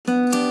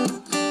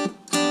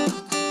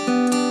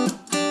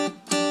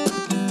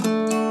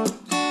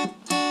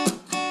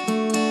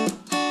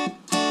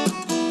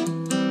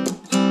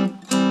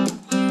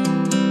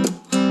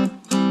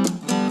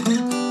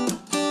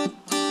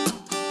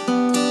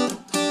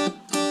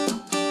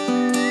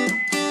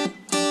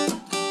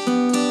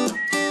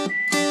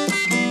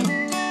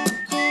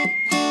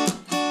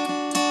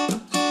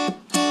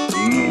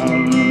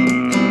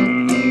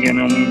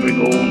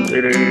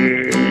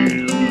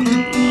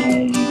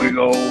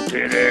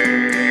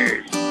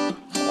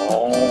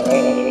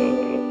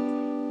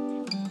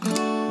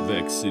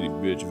Vex City,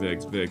 bitch.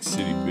 Vex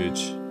City,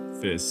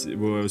 bitch. Fast City.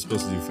 Well, I was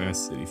supposed to do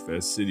Fast City.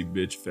 Fast City,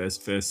 bitch.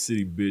 Fast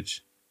City,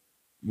 bitch.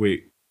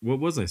 Wait, what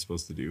was I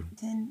supposed to do?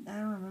 I don't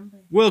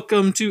remember.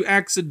 Welcome to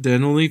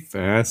Accidentally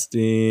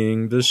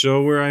Fasting, the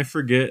show where I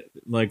forget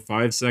like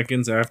 5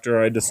 seconds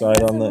after I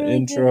decide on the really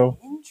intro.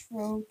 Good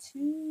intro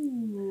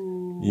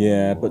too.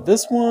 Yeah, but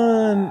this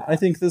one, I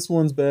think this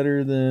one's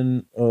better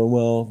than. Oh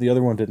well, the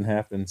other one didn't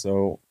happen.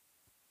 So,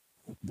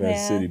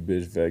 Vex City,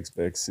 bitch. Vex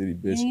City,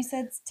 bitch. And you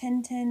said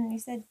 10:10. You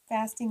said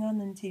fasting on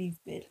them titties,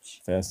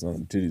 bitch. Fasting on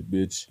them titties,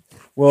 bitch.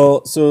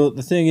 Well, so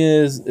the thing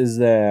is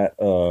that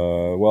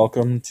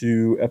welcome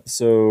to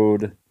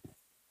episode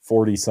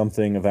 40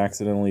 something of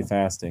Accidentally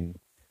Fasting.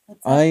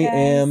 What's up, I guys?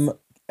 am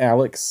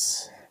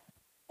Alex.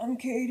 I'm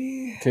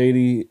Katie.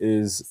 Katie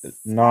is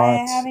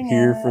not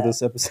here for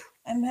this episode.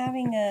 I'm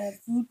having a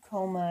food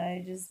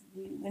coma.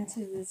 We went to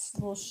this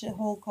little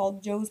shithole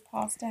called Joe's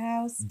Pasta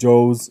House.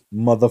 Joe's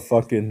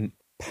motherfucking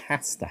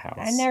Pasta House.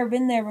 I've never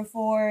been there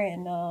before,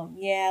 and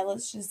yeah,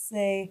 let's just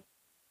say,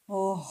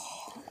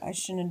 I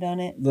shouldn't have done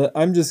it.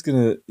 I'm just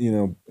gonna,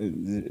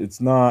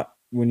 it's not,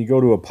 when you go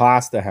to a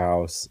pasta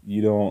house,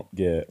 you don't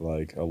get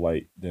like a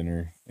light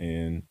dinner,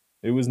 and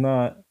it was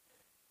not.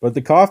 But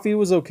the coffee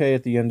was okay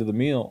at the end of the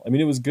meal. I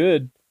mean, it was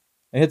good.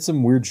 I had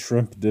some weird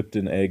shrimp dipped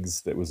in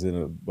eggs that was in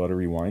a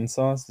buttery wine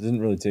sauce. It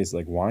didn't really taste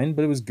like wine,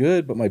 but it was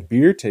good. But my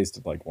beer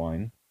tasted like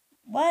wine.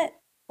 What?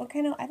 What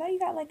kind of? I thought you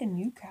got like a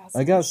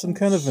Newcastle. I got some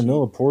kind of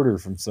vanilla porter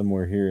from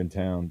somewhere here in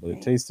town, but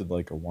it tasted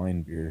like a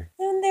wine beer.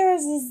 Then there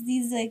was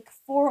these like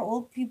 4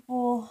 old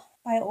people.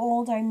 By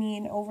old, I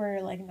mean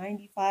over like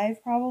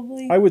 95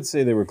 probably. I would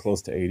say they were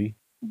close to 80.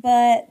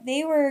 But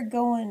they were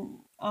going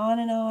on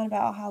and on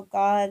about how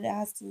God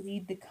has to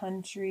lead the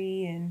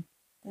country, and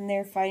then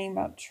they're fighting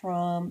about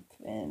Trump,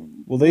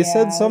 and well, they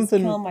said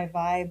something. It was killing my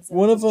vibes.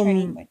 One of them trying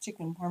to eat my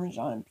chicken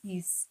parmesan in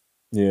peace.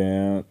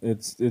 Yeah,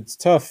 it's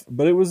tough,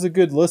 but it was a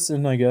good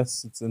listen, I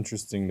guess. It's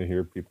interesting to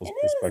hear people's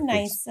perspectives. It was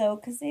nice though,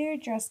 because they were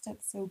dressed up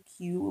so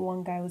cute.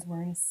 One guy was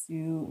wearing a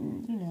suit,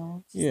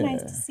 and just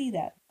nice to see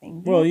that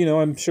thing. Well,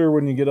 I'm sure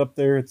when you get up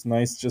there, it's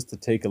nice just to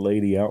take a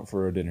lady out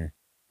for a dinner,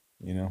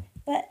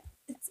 But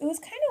it was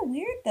kind of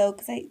weird though,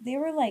 because they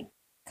were like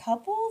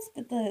couples,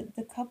 but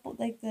the couple,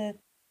 like I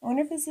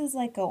wonder if this is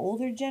like a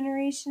older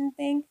generation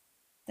thing.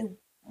 The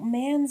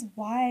man's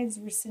wives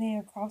were sitting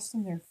across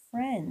from their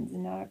friends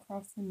and not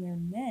across from their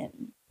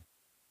men.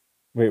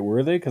 Wait,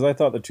 were they? Because I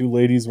thought the 2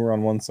 ladies were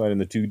on one side and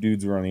the 2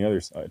 dudes were on the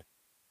other side.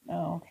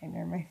 Oh, okay,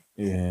 never mind.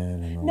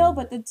 Yeah. No,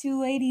 but the 2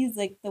 ladies,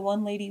 like the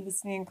one lady was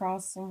sitting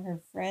across from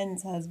her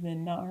friend's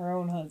husband, not her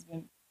own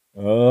husband.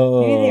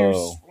 Oh. Maybe they were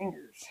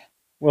swingers.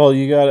 Well,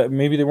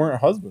 maybe they weren't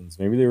husbands.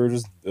 Maybe they were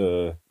just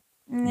dipping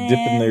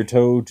their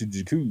toe to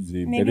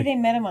jacuzzi. Maybe they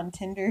met him on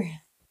Tinder.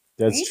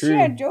 That's true.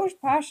 At Joe's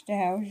Pasta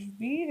House.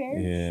 Be there.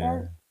 Yeah.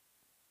 Sharp.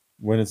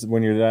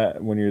 When you're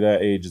that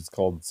age, it's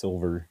called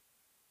Silver.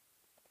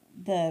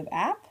 The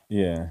app?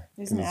 Yeah.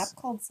 There's an app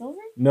called Silver?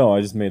 No,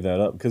 I just made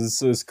that up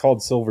because it's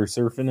called Silver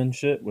Surfing and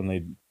shit when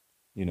they,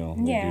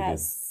 Yeah,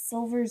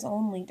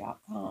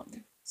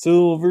 silversonly.com.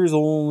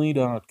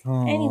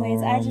 Silversonly.com.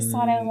 Anyways, I just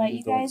thought I'd let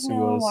you guys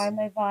know why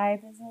my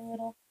vibe is a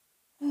little...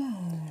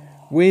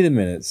 Wait a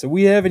minute. So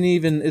we haven't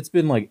even... It's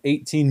been like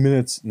 18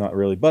 minutes. Not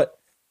really, but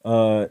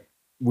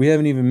we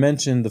haven't even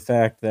mentioned the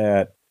fact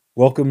that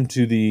welcome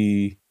to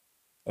the...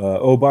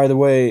 by the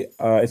way,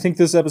 I think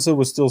this episode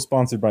was still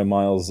sponsored by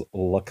Miles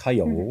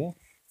Lacayo.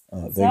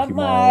 Thank you,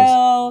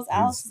 Miles.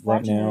 Alex is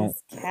watching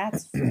his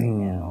cats right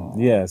now.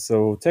 Yeah,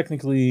 so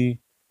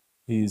technically...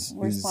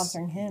 We're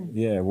sponsoring him.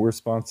 Yeah, we're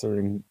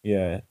sponsoring.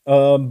 Yeah.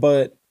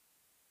 But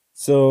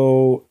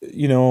so,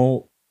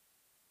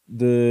 when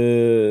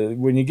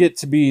you get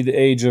to be the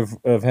age of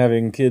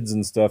having kids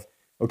and stuff,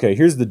 okay,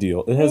 here's the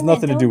deal. It has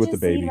nothing to do with the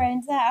baby. Right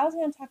into that. I was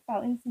going to talk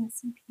about infant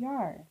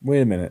CPR.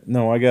 Wait a minute.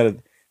 No, I got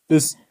it.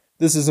 This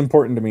is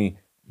important to me.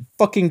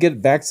 Fucking get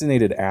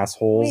vaccinated,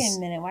 assholes. Wait a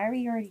minute. Why are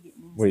we already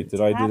getting Wait, did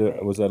I do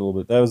it? Was that a little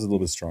bit? That was a little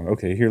bit strong.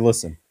 Okay, here,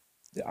 listen.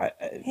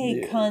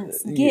 Hey,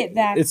 cunts, get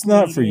vaccinated. It's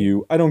not for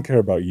you. I don't care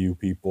about you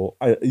people.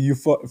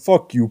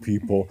 Fuck you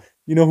people.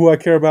 You know who I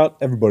care about?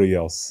 Everybody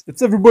else.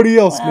 It's everybody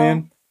else,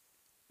 man.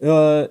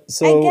 So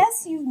I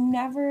guess you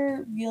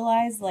never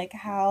realize like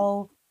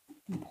how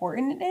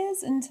important it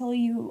is until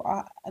you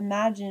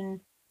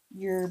imagine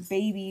your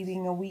baby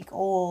being a week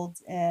old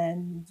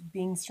and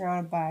being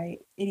surrounded by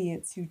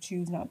idiots who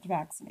choose not to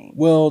vaccinate.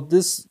 Well,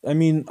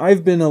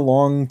 I've been a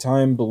long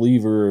time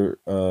believer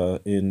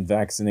in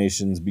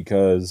vaccinations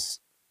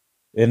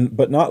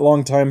but not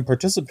long time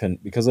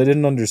participant because I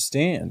didn't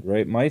understand,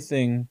 right? My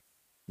thing,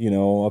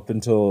 up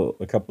until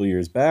a couple of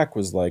years back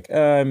was like,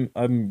 I'm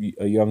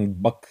a young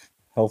buck,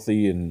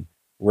 healthy and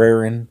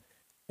raring,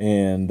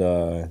 and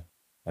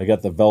I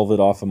got the velvet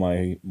off of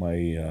my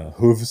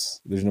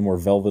hooves. There's no more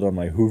velvet on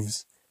my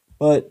hooves.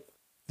 But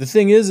the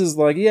thing is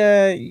like,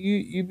 yeah,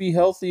 you be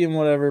healthy and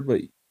whatever,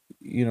 but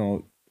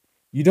you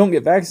don't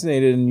get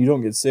vaccinated and you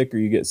don't get sick, or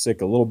you get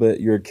sick a little bit.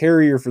 You're a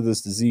carrier for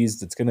this disease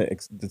that's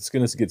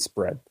gonna get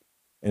spread.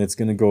 and it's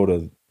going to go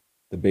to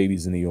the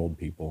babies and the old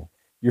people.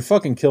 You're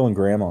fucking killing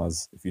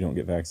grandmas if you don't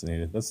get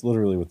vaccinated. That's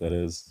literally what that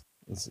is.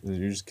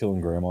 You're just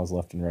killing grandmas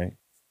left and right,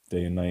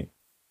 day and night.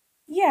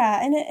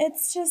 Yeah, and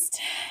it's just,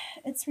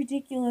 it's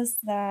ridiculous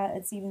that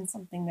it's even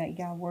something that you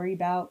gotta worry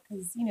about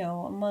because,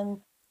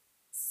 among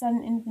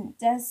sudden infant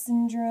death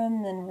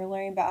syndrome, then we're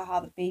learning about how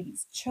the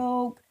babies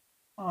choke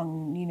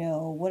on,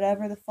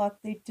 whatever the fuck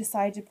they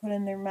decide to put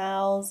in their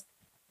mouths.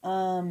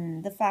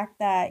 The fact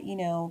that,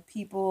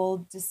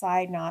 people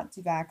decide not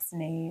to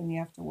vaccinate and you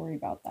have to worry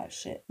about that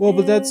shit Well,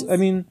 but that's, I is,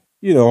 mean,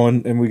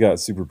 and we got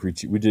super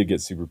preachy. We did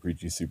get super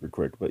preachy super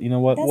quick, but you know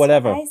what? that's what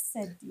Whatever. I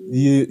said,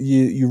 dude.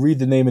 You read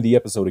the name of the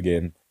episode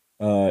again.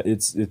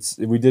 It's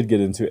we did get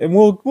into it, and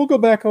we'll go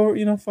back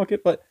over. Fuck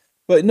it. But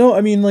no,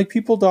 I mean, like,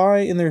 people die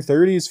in their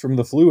 30s from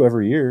the flu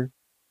every year.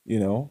 You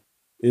know,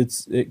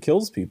 it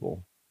kills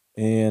people,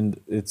 and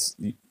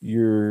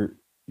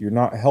you're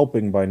not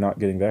helping by not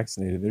getting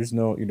vaccinated.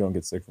 You don't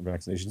get sick from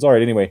vaccinations. All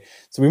right. Anyway,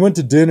 so we went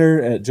to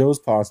dinner at Joe's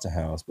Pasta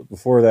House, but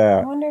before I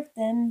that, wonder if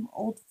them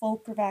old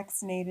folk are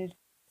vaccinated.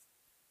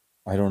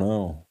 I don't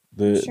know.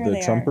 I'm The sure the they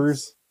are.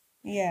 Trumpers,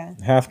 Yeah.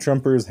 half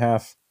Trumpers,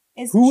 half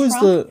Is who was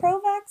Trump the pro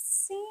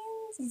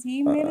vaccines? Has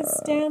he made a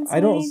stance I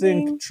on don't think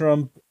anything?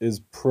 Trump is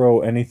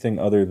pro anything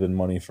other than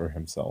money for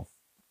himself.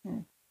 Hmm.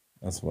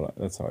 That's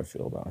how I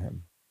feel about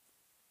him.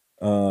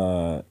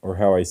 Or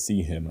how I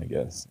see him, I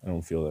guess. I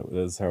don't feel that.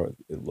 That's how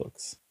it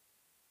looks.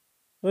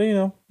 But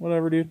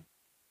whatever, dude.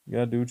 You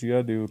gotta do what you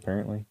gotta do.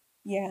 Apparently,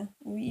 Yeah.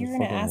 you You're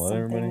gonna fucking ask let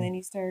something, everybody. then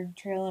you started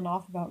trailing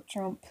off about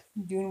Trump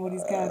doing what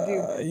he's gotta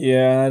do.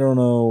 Yeah, I don't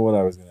know what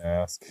I was gonna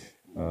ask.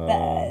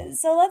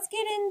 So let's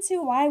get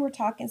into why we're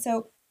talking.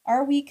 So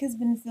our week has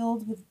been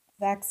filled with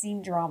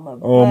vaccine drama,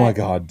 Oh my but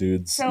god,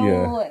 dudes. Yeah.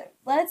 so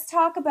let's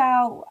talk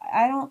about.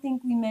 I don't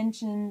think we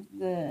mentioned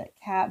the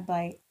cat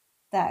bite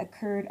that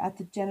occurred at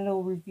the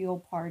genital reveal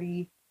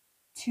party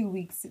 2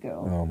 weeks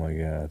ago. Oh my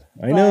god.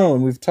 I know, But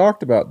and we've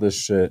talked about this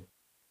shit.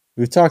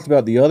 We've talked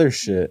about the other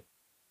shit,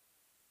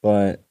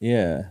 but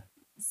yeah.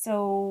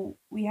 so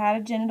we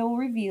had a genital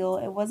reveal.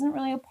 It wasn't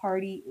really a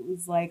party, it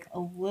was like a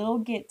little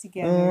get Oh,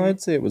 together.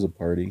 I'd say it was a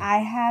party. I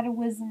had a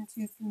wisdom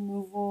tooth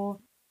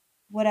removal,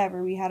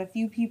 whatever. We had a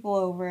few people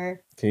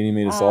over. Katie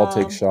made us all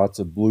take shots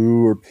of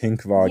blue or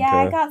pink Yeah, I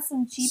vodka. got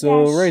some cheap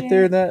So ass right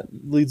there, shit. that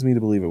leads me to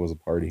believe it was a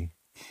party.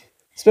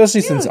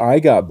 Especially since Dude, I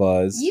got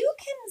buzzed.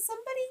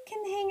 somebody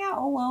can hang out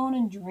alone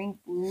and drink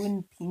blue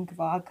and pink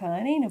vodka.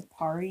 It ain't a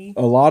party.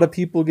 A lot of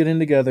people getting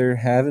together,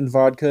 having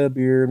vodka,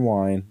 beer, and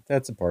wine.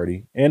 That's a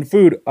party. And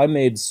food. I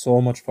made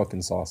so much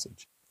fucking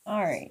sausage.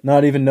 All right.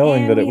 Not even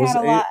knowing And that it we was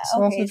had a a lot.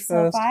 Okay, sausage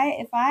so if fest.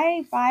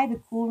 I buy the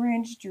Cool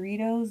Ranch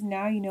Doritos,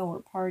 now you know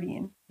we're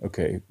partying.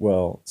 Okay,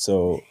 well,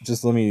 so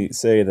just let me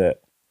say that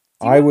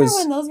Do you I remember was.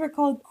 when those were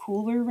called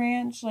Cooler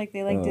Ranch? Like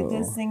they did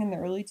this Oh, thing in the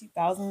early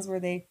 2000s where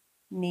they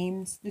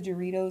named the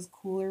Doritos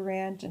Cooler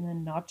Ranch and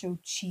then Nacho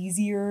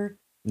Cheesier.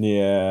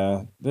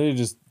 yeah.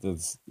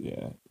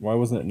 Yeah. Why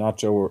wasn't it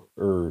nacho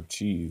or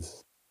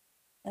cheese?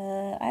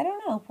 I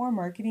don't know. Poor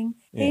marketing.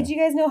 Hey, Yeah. did you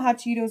guys know hot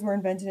Cheetos were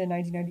invented in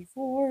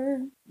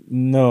 1994?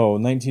 No,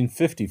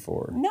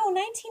 1954. No,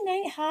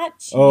 1990 hot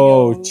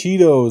Oh, Cheetos.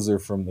 Cheetos are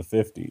from the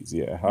 50s.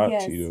 Yeah, hot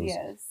Yes, Cheetos.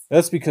 yes.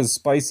 That's because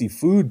spicy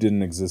food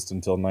didn't exist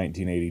until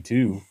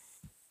 1982.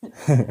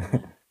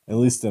 At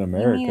least in You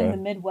mean in the America.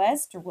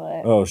 Midwest or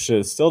what? Oh shit,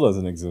 it still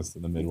doesn't exist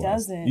in the It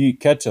Midwest. doesn't. You eat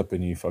ketchup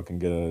and you fucking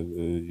get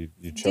you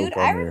Dude, choke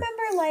I on your remember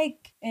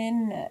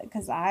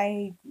because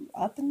I grew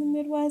up in the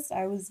Midwest,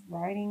 I was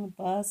riding the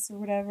bus or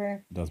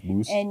whatever, Das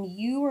Boost. and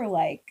you were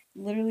like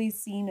literally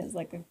seen as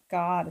like a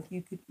god if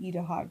you could eat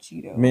a hot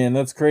Cheeto. Man,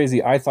 that's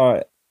crazy. I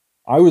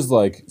was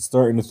like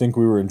starting to think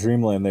we were in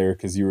dreamland there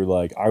because you were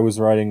like, I was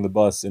riding the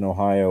bus in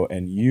Ohio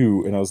and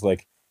I was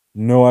like,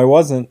 no, I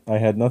wasn't. I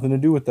had nothing to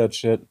do with that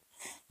shit.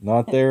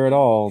 Not there at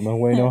all. No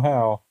way, no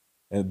how.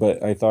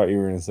 But I thought you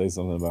were going to say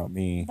something about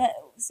me. But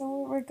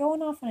so we're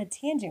going off on a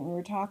tangent. We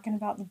were talking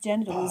about the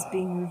genitals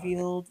being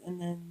revealed,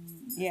 and then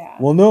yeah.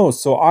 Well, no.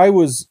 So I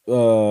was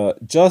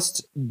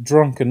just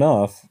drunk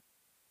enough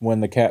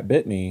when the cat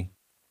bit me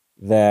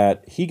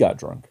that he got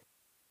drunk.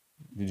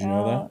 Did you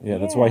know that? Yeah,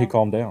 that's why he Yeah.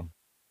 calmed down.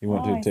 He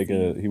went Oh, to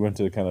I see. he went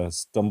to kind of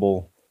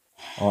stumble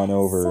on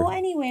over. So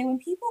anyway, when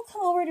people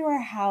come over to our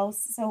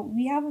house, so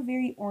we have a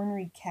very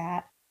ornery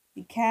cat.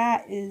 The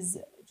cat is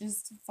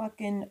just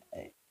fucking.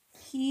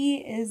 He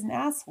is an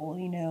asshole,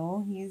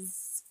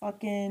 He's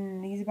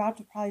fucking. He's about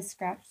to probably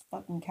scratch the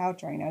fucking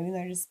couch right now. Even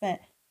though I just spent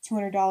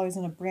 $200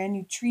 on a brand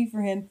new tree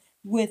for him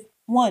with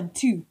 1,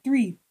 2,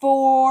 3,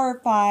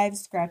 4, 5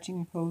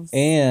 scratching posts.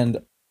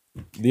 And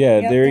yeah,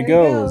 Yep, there he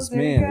goes. there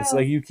he Man, it's goes.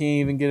 like you can't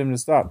even get him to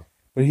stop.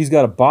 But he's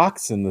got a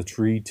box in the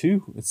tree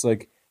too. It's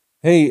like,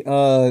 hey,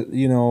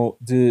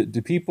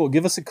 do people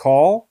give us a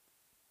call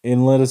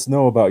and let us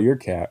know about your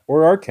cat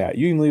or our cat?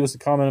 You can leave us a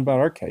comment about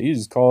our cat. You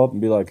just call up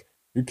and be like,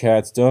 your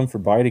cat's done for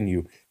biting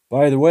you.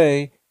 By the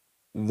way,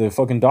 the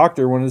fucking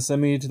doctor wanted to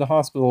send me to the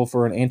hospital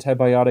for an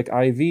antibiotic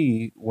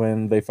IV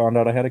when they found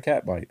out I had a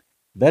cat bite.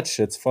 That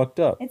shit's fucked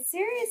up. It's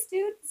serious,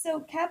 dude. So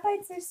cat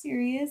bites are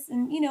serious,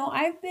 and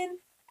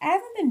I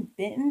haven't been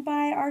bitten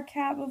by our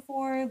cat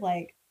before.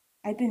 Like,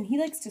 he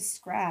likes to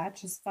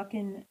scratch. His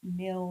fucking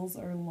nails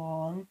are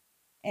long.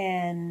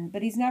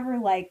 But he's never,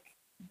 like,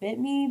 bit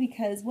me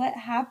because what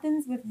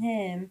happens with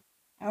him,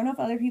 I don't know if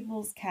other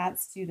people's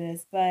cats do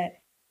this, but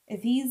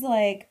if he's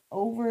like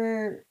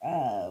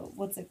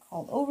what's it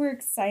called?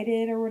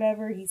 Overexcited or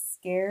whatever, he's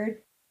scared.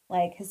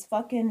 Like his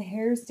fucking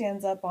hair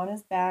stands up on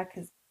his back,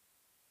 his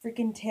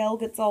freaking tail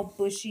gets all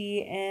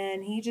bushy,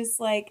 and he just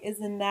like is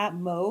in that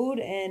mode.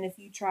 And if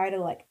you try to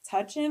like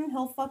touch him,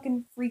 he'll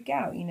fucking freak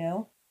out, you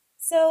know?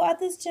 So at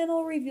this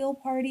gentle reveal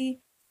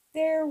party,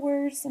 there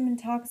were some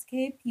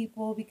intoxicated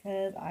people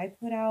because I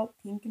put out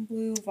pink and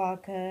blue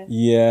vodka.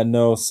 Yeah,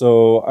 no.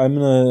 So I'm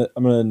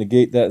gonna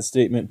negate that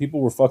statement.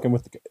 People were fucking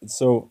with the.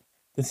 So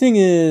the thing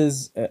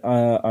is,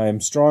 I'm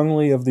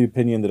strongly of the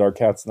opinion that our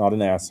cat's not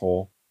an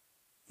asshole.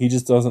 He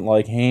just doesn't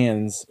like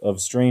hands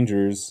of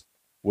strangers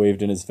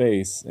waved in his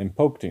face and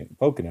poking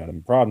at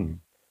him, prodding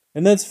him,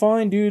 and that's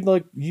fine, dude.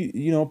 Like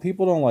you know,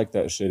 people don't like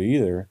that shit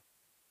either.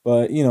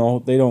 But you know,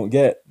 they don't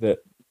get that.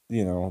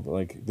 You know,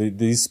 like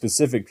these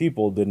specific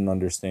people didn't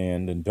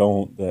understand and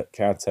don't that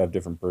cats have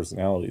different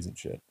personalities and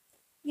shit.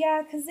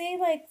 Yeah, because they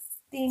like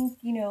think,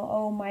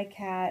 oh, my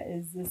cat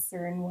is this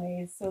certain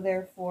way, so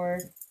therefore,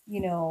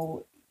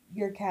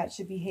 your cat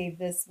should behave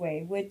this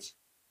way, which,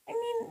 I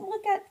mean,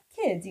 look at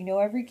kids,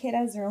 every kid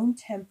has their own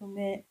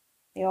temperament.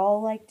 They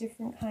all like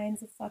different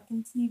kinds of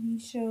fucking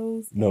TV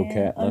shows No and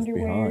cat left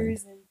behind.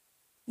 underwears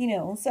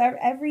and so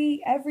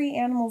every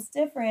animal's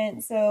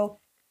different. So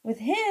with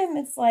him,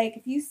 it's like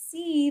if you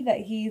see that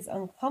he's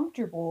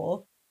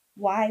uncomfortable,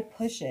 why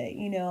push it,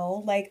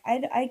 Like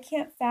I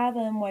can't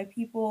fathom why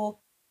people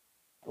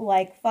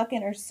like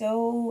fucking are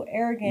so Well,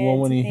 arrogant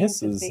when to he think that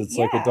hisses, they it's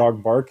like a yeah.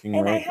 dog barking,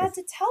 And I right? had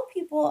to tell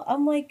people,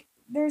 I'm like,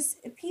 there's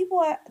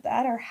people at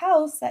our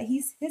house that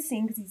he's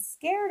hissing because he's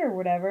scared or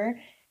whatever,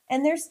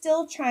 and they're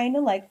still trying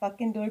to like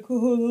fucking be like,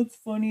 oh, that's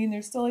funny, and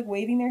they're still like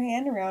waving their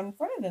hand around in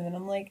front of him, and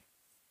I'm like,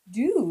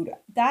 dude,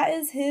 that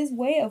is his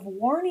way of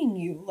warning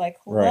you, like,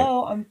 Right.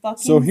 hello, I'm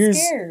So fucking here's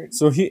scared.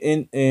 so he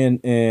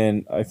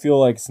and I feel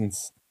like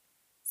since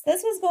So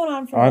this was going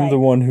on for I'm the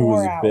like one who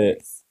was 4 bit.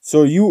 hours.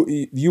 So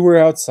you were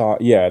outside,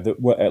 yeah.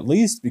 Well, at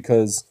least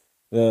because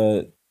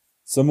the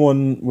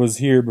someone was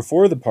here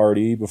before the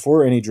party,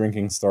 before any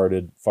drinking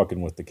started,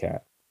 fucking with the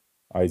cat,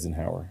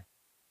 Eisenhower,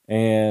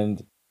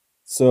 and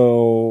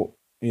so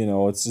you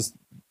know it's just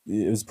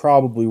it was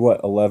probably what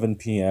 11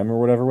 p.m. or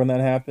whatever when that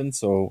happened.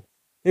 So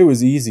it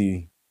was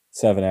easy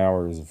 7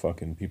 hours of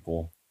fucking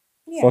people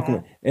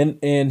fucking Yeah.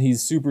 and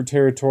he's super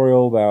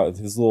territorial about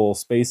his little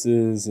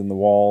spaces in the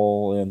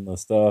wall and the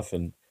stuff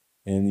and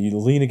you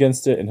lean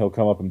against it and he'll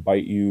come up and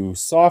bite you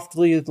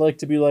softly. It'd like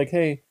to be like,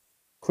 hey,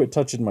 quit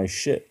touching my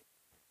shit.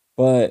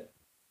 But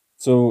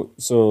so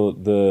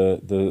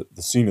the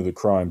scene of the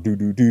crime do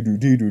do do do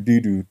do do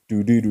do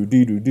do do do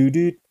do do do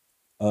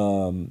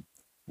do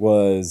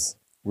was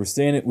we're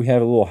standing we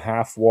have a little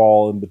half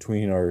wall in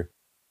between our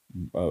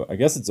I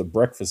guess it's a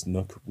breakfast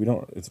nook. We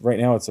don't. It's right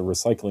now. It's a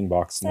recycling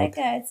box nook.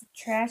 It's a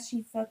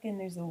trashy fucking,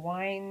 there's a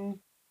wine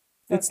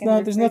It's fucking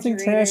not. There's nothing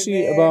refrigerator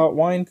trashy there. about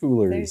wine There's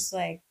coolers,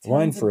 like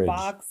wine tons of fridge.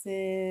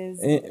 boxes.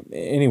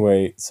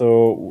 Anyway,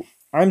 so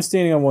I'm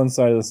standing on one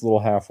side of this little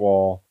half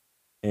wall,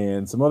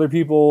 and some other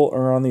people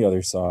are on the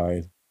other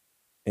side.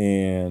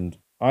 And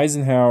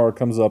Eisenhower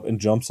comes up and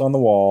jumps on the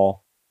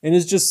wall and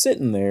is just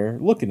sitting there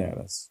looking at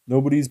us.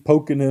 Nobody's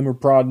poking him or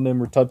prodding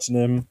him or touching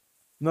him,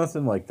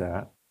 nothing like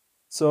that.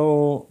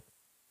 So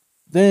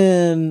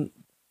then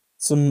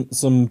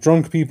some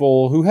drunk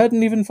people who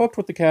hadn't even fucked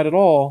with the cat at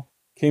all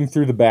came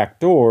through the back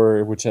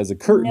door, which has a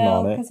curtain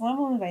on No, it. because one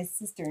was my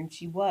sister and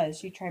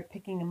she tried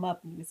picking him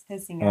up and he was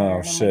hissing at her. Oh And I'm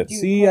like, shit. dude,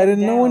 See, put I him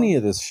didn't know any down.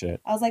 of this shit.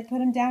 I was like, put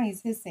him down,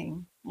 he's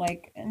hissing.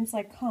 Like, and it's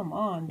like, come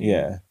on, dude.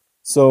 Yeah.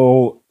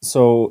 So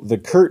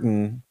the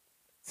curtain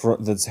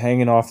that's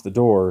hanging off the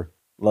door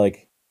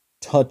like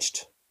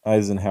touched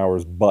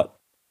Eisenhower's butt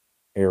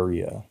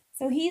area.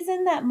 So he's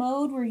in that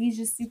mode where he's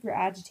just super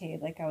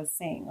agitated, like I was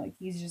saying. Like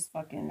he's just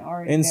fucking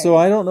already And so there.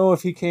 I don't know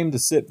if he came to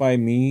sit by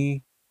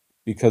me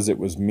because it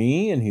was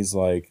me and he's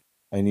like,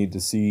 I need to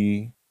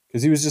see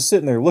because he was just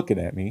sitting there looking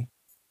at me,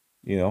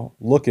 you know,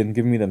 looking,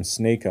 giving me them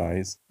snake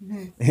eyes.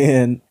 Mm-hmm.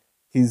 And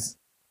he's,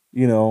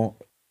 you know,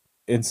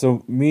 and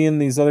so me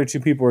and these other two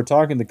people are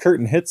talking, the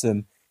curtain hits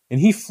him and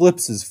he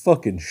flips his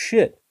fucking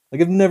shit.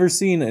 Like I've never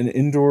seen an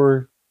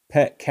indoor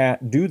pet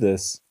cat do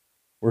this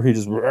where he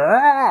just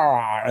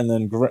and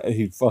then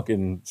he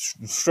fucking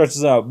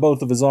stretches out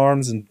both of his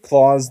arms and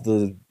claws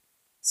the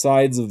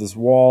sides of this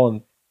wall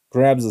and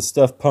grabs a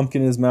stuffed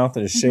pumpkin in his mouth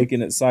and is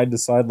shaking it side to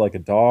side like a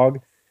dog.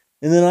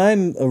 And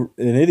then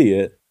an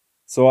idiot.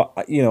 So,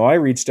 I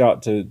reached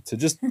out to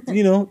just,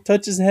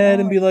 touch his head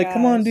Oh and my be like,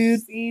 come on, gosh.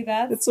 dude. See,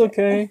 that's It's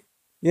okay.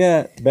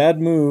 Yeah, bad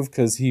move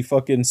because he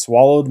fucking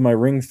swallowed my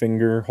ring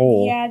finger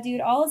whole. Yeah,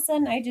 dude, all of a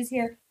sudden I just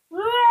hear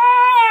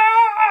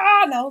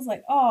and I was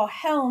like, oh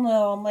hell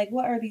no. I'm like,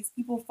 what are these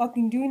people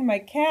fucking doing to my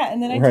cat?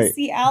 And then I just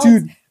see Alex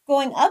Dude.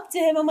 going up to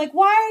him. I'm like,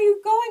 why are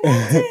you going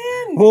up to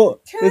him?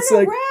 Well, Turn it's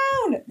like,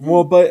 around.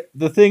 Well, but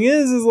the thing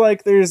is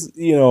like there's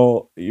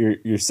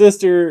your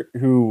sister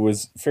who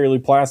was fairly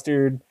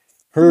plastered,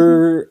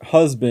 her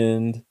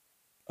husband,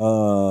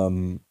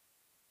 um,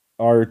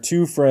 our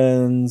two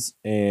friends,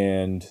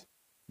 and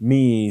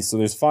me. So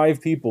there's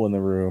five people in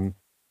the room.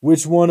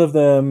 Which one of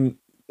them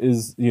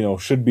is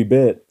should be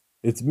bit?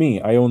 It's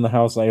me. I own the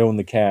house. I own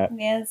the cat.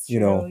 Yeah, it's true.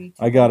 You I took one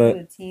for gotta.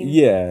 the team.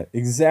 Yeah,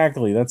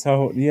 exactly. That's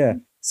how. Yeah.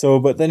 So,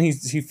 but then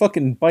he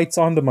fucking bites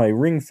onto my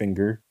ring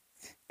finger,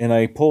 and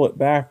I pull it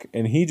back,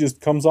 and he just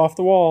comes off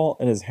the wall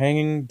and is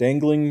hanging,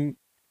 dangling,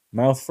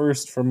 mouth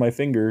first from my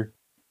finger,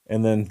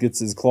 and then gets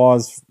his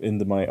claws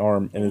into my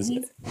arm, and And is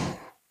he's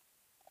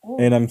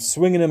and oh, I'm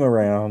swinging him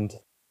around,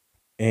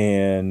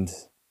 and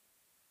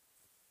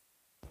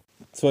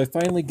so I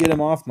finally get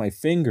him off my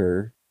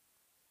finger,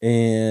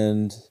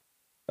 and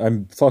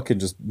I'm fucking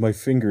just my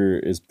finger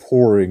is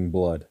pouring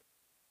blood,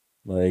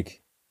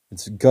 like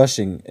it's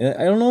gushing. And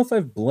I don't know if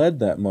I've bled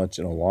that much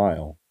in a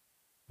while,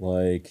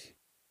 like.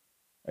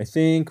 I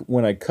think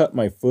when I cut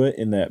my foot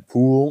in that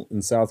pool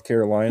in South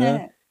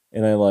Carolina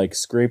and I like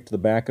scraped the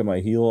back of my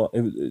heel,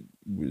 it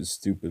was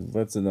stupid.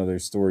 That's another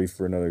story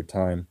for another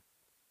time.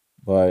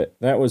 But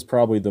that was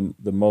probably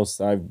the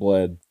most I've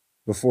bled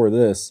before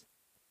this.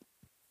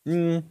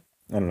 I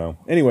don't know.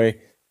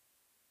 Anyway,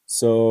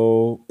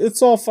 so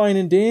it's all fine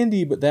and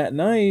dandy, but that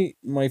night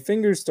my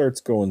finger starts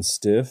going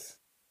stiff,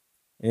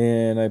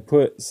 and I didn't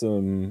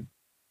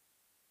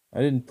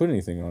put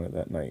anything on it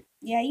that night.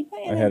 yeah, you put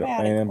I had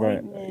antibiotic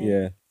ointment.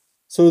 yeah.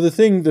 So the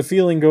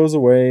feeling goes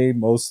away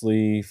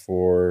mostly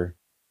for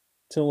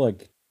till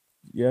like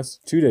yes,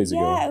 2 days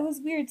Yeah, ago. it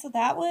was weird. So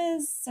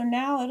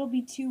now it'll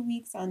be 2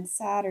 weeks on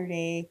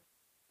Saturday.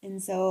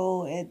 And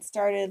so it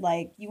started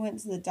like you went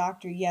to the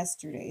doctor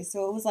yesterday.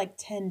 So it was like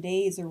 10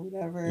 days or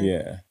whatever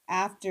Yeah.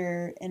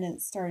 after, and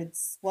it started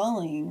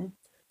swelling.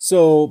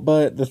 So,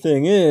 but the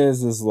thing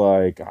is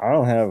like I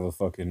don't have a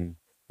fucking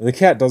the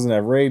cat doesn't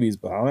have rabies,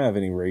 but I don't have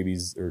any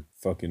rabies or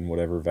fucking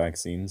whatever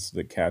vaccines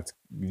that cats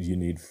you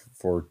need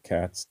for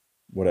cats,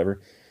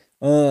 whatever.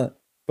 Uh,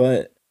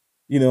 but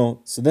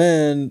so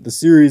then the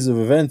series of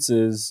events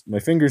is my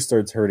finger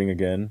starts hurting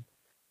again.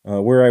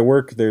 Where I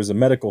work, there's a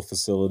medical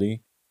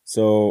facility,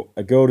 so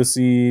I go to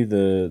see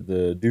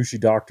the douchey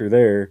doctor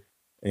there,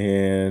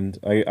 and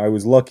I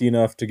was lucky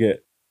enough to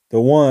get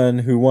the one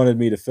who wanted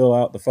me to fill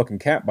out the fucking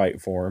cat bite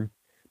form.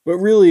 But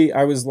really,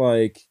 I was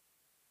like,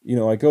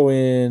 I go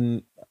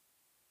in,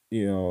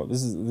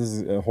 this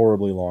is a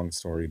horribly long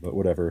story, but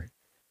whatever.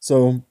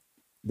 So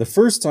the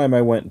first time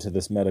I went to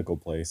this medical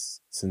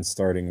place since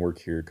starting work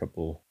here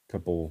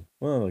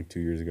well, like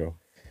 2 years ago,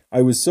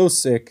 I was so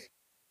sick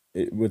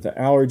with the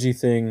allergy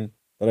thing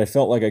that I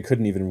felt like I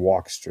couldn't even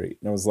walk straight.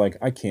 And I was like,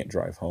 I can't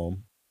drive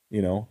home,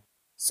 you know?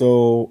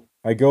 So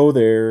I go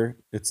there,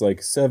 it's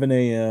like 7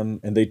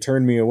 a.m., and they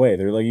turn me away.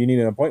 They're like, you need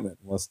an appointment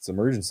unless it's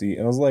emergency.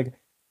 And I was like,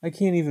 I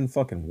can't even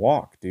fucking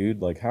walk,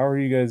 dude. Like, how are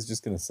you guys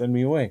just gonna send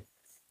me away?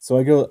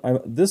 So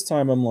this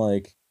time I'm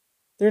like,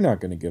 they're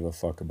not gonna give a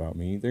fuck about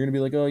me. They're gonna be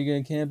like, oh, you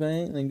gonna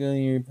campaign? Then go to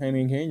your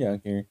primary care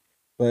doctor.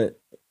 But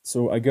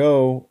so I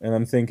go and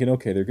I'm thinking,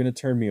 okay, they're gonna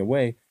turn me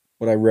away.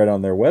 But I read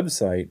on their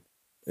website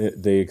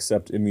they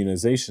accept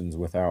immunizations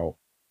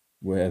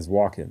as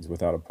walk-ins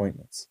without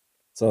appointments.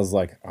 So I was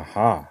like,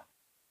 aha,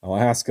 I'll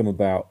ask them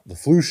about the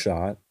flu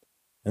shot,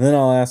 and then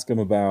I'll ask them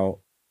about,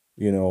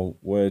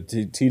 what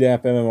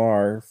Tdap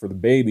MMR for the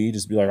baby.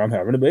 Just be like, I'm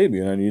having a baby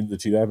and I need the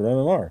Tdap and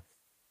MMR.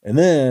 And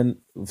then,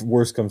 if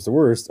worst comes to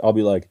worst, I'll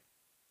be like,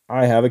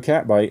 I have a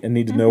cat bite and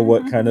need to know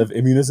what kind of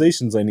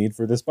immunizations I need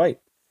for this bite.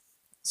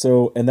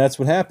 So, and that's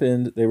what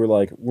happened. They were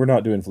like, we're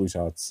not doing flu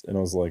shots. And I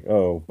was like,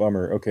 oh,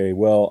 bummer. Okay,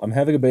 well, I'm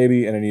having a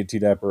baby and I need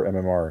Tdap or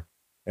MMR.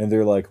 And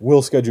they're like,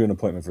 we'll schedule an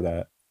appointment for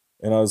that.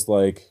 And I was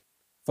like,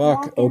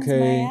 fuck, Walk-ins my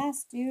okay.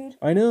 ass, dude.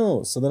 I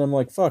know. So then I'm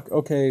like, fuck,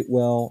 okay,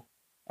 well,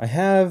 I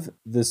have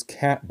this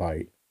cat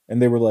bite. And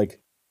they were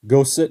like,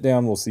 go sit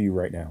down. We'll see you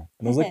right now.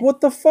 And I was like,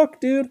 what the fuck,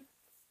 dude?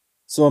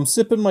 So I'm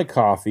sipping my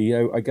coffee.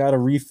 I got a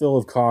refill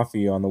of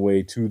coffee on the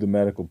way to the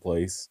medical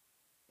place.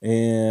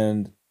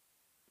 And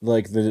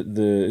like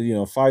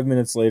the 5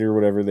 minutes later or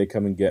whatever, they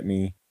come and get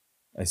me.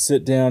 I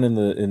sit down in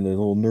the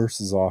little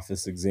nurse's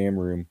office exam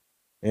room,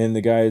 and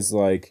the guy's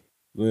like,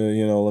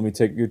 let me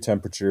take your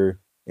temperature,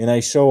 and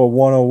I show a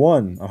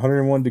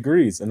 101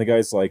 degrees, and the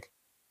guy's like,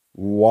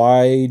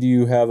 why do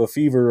you have a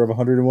fever of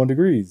 101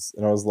 degrees?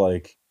 And I was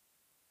like,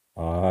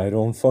 I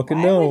don't fucking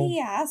Why would know. he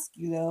ask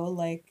you though?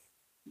 Like,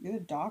 you're the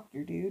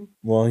doctor, dude.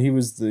 Well, he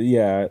was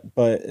yeah,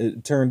 but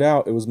it turned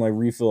out it was my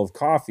refill of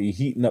coffee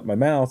heating up my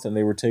mouth, and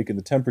they were taking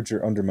the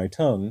temperature under my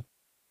tongue.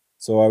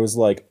 So I was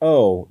like,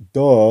 oh,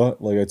 duh.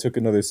 Like, I took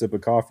another sip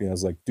of coffee and I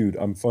was like, dude,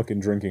 I'm fucking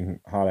drinking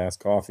hot ass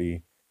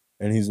coffee.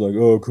 And he's like,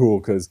 oh,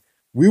 cool, because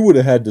we would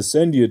have had to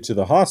send you to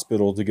the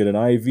hospital to get an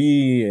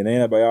IV and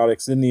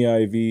antibiotics in the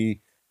IV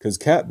because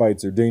cat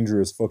bites are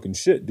dangerous fucking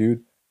shit,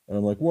 dude. And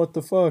I'm like, what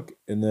the fuck?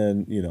 And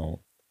then,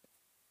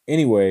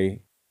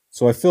 anyway,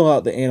 so I fill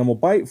out the animal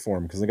bite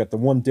form because I got the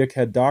one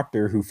dickhead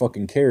doctor who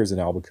fucking cares in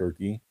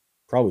Albuquerque,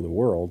 probably the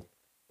world,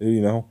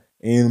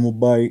 animal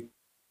bite,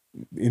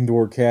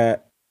 indoor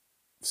cat,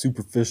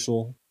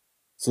 superficial.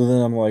 So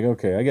then I'm like,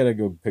 okay, I gotta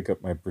go pick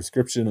up my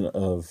prescription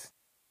of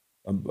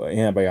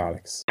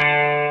antibiotics.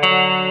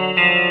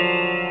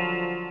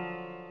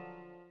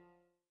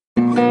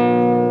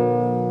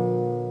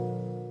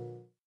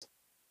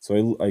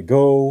 So I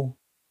go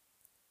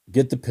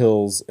get the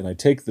pills and I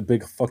take the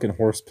big fucking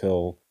horse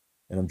pill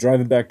and I'm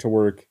driving back to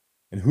work.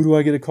 And who do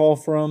I get a call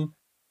from?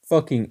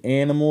 Fucking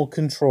animal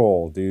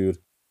control, dude.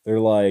 They're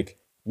like,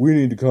 we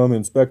need to come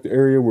inspect the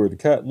area where the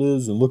cat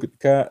lives and look at the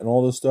cat and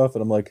all this stuff.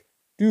 And I'm like,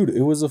 dude,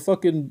 it was a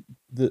fucking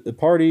the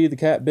party. The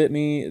cat bit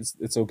me.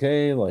 It's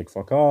okay. Like,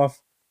 fuck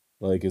off.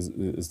 Like, is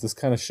this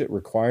kind of shit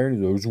required? It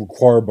was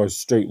required by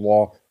state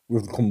law. We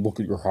have to come look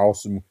at your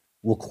house and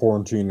we'll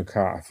quarantine the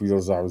cat if he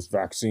doesn't have his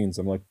vaccines.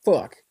 I'm like,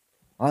 fuck.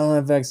 I don't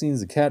have vaccines.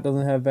 The cat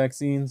doesn't have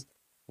vaccines.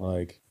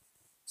 Like,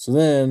 so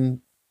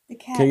then The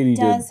cat Katie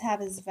does did.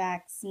 have his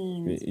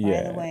vaccines, by the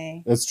Yeah,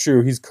 way. that's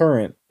true. He's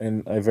current,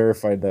 and I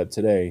verified that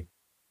today.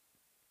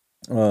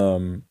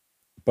 Um,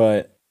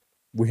 but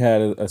we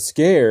had a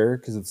scare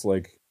because it's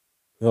like,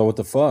 oh, what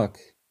the fuck,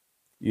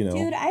 you Dude,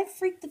 know? I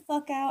freaked the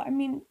fuck out. I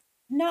mean,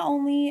 not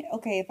only,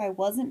 okay, if I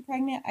wasn't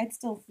pregnant, I'd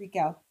still freak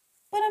out.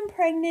 But I'm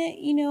pregnant,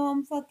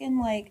 I'm fucking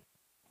like,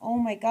 oh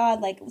my God.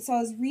 Like, so I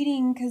was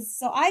reading,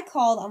 so I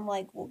called, I'm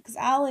like, well, because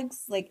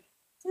Alex, like,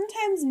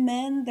 sometimes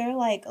men, they're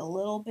like a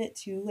little bit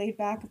too laid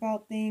back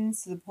about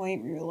things to the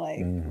point where you're like,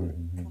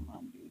 Mm-hmm. come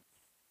on, dude.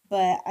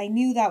 But I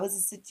knew that was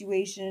a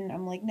situation.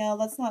 I'm like, no,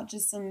 that's not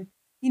just some,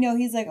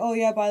 he's like, oh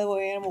yeah, by the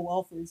way, animal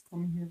welfare is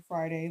coming here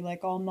Friday,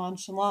 like all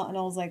nonchalant. And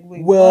I was like,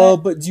 wait, Well,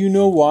 what? but do you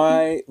know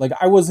why? Like,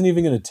 I wasn't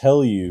even gonna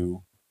tell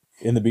you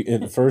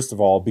first of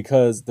all,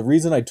 because the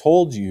reason I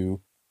told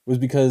you was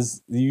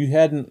because you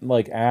hadn't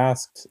like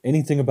asked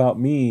anything about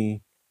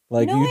me.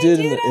 Like No you way, did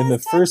dude. in I the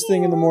was talking first to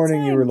thing you in the the whole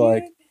morning. You were time,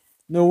 like, dude.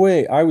 "No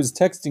way, I was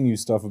texting you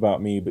stuff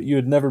about me," but you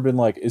had never been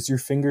like, "Is your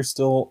finger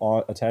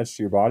still attached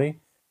to your body?"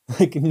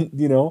 Like,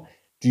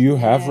 do you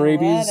have Yeah,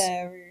 rabies?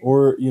 whatever.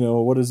 Or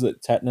what is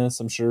it, tetanus,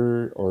 I'm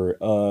sure,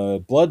 or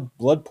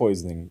blood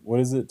poisoning. What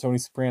is it? Tony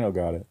Soprano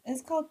got it.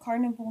 It's called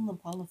Carnival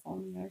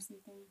Napoleon or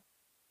something.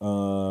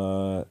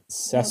 No,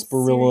 seriously.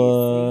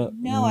 Sarsaparilla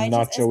No, it's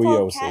called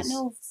cat nachoiosis.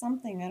 no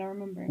something. I don't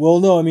remember. Well,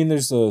 no, I mean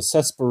there's a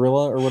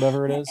sarsaparilla or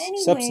whatever it But is,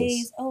 sepsis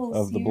anyways, oh,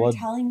 of so the you're blood.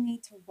 telling me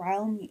to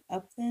rile me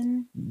up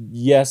then?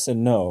 Yes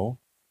and no.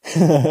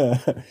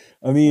 I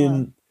Huh.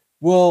 mean,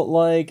 well,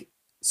 like,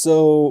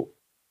 so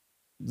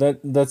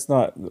that's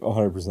not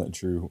 100%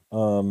 true.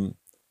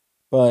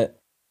 But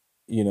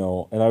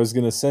and I was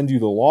gonna send you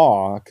the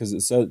law because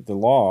it said the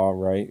law,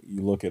 right?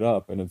 You look it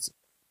up, and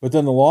but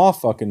then the law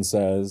fucking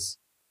says,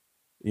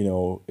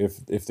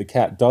 if the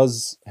cat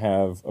does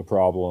have a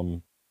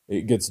problem,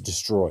 it gets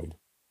destroyed.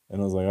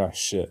 And I was like, oh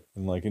shit.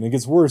 And it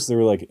gets worse. They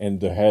were like, and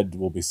the head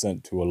will be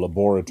sent to a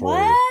laboratory.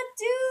 What,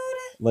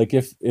 dude? Like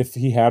if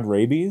he had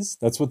rabies,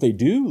 that's what they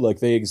do. Like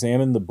they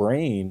examine the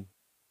brain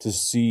to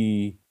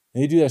see.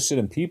 And they do that shit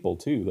in people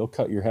too. They'll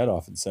cut your head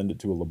off and send it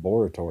to a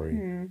laboratory.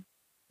 Hmm.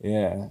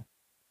 Yeah.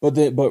 But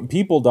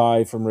people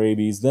die from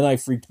rabies. Then I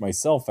freaked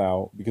myself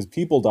out because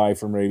people die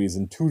from rabies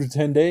in 2 to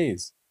 10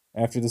 days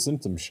after the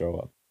symptoms show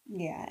up.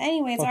 Yeah.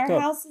 Anyways, our Fucked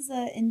up. house is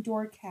an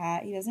indoor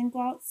cat. He doesn't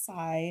go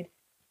outside.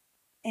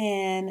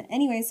 And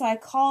anyway, so I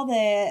called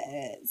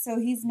it. So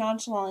he's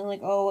nonchalantly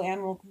like, "Oh,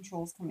 animal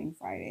control's coming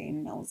Friday,"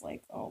 and I was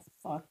like, "Oh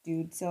fuck,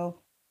 dude." So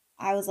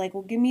I was like,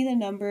 "Well, give me the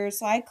number."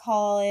 So I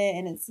call it,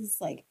 and it's this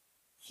like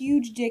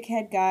huge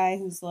dickhead guy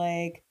who's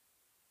like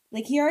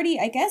he already.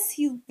 I guess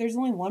there's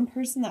only one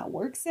person that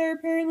works there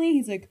apparently.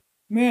 He's like,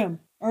 "Ma'am,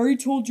 I already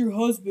told your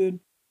husband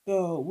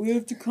we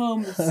have to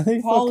come. It's I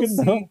fucking know.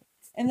 policy."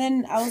 And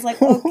then I was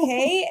like,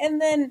 "Okay." And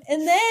then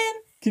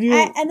Can you?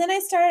 I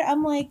started.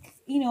 I'm like,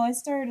 I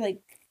started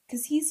like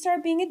because he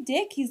started being a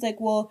dick. He's like,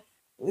 well,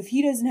 if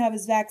he doesn't have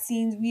his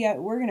vaccines,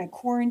 we're gonna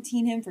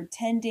quarantine him for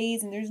 10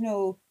 days, and there's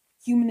no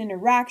human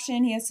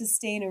interaction. He has to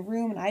stay in a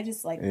room, and I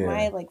just like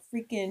my Yeah. like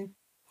freaking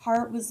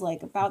heart was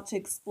like about to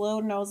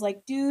explode, and I was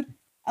like, dude,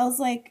 I was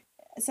like,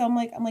 so I'm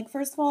like,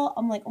 first of all,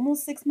 I'm like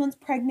almost 6 months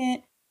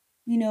pregnant.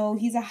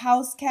 He's a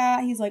house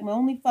cat. He's like my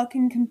only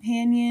fucking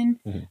companion.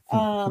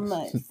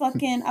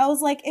 Fucking, I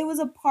was like, it was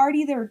a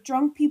party. There were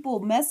drunk people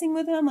messing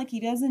with him. Like, he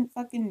doesn't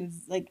fucking,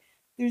 like,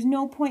 there's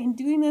no point in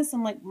doing this.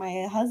 I'm like,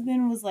 my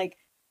husband was like,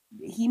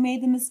 he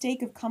made the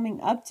mistake of coming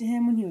up to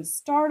him when he was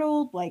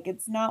startled. Like,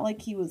 it's not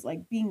like he was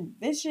like being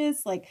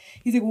vicious. Like,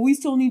 he's like, well, we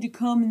still need to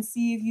come and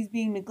see if he's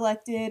being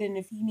neglected and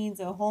if he needs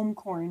a home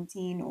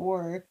quarantine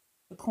or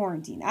a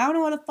quarantine. I don't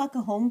know what the fuck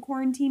a home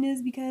quarantine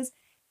is because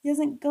he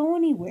doesn't go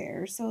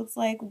anywhere. So it's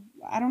like,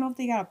 I don't know if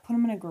they gotta put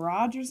him in a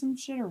garage or some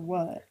shit or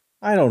what.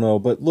 I don't know,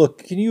 but look,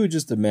 can you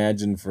just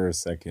imagine for a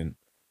second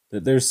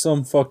that there's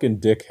some fucking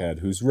dickhead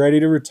who's ready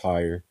to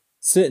retire,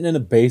 sitting in a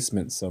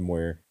basement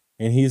somewhere,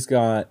 and he's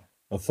got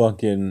a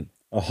No,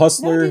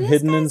 hustler dude, this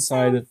hidden guy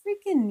inside sounds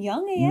it. freaking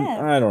young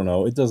AF. I don't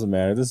know. It doesn't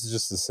matter. This is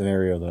just a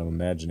scenario that I'm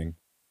imagining.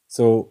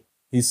 So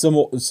he's some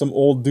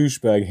old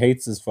douchebag,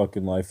 hates his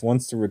fucking life,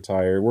 wants to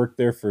retire, worked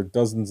there for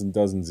dozens and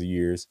dozens of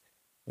years,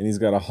 and he's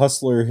got a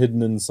hustler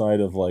hidden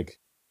inside of like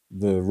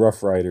the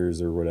Rough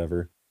Riders or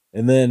whatever.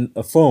 and then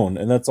a phone,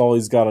 and that's all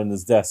he's got on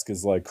his desk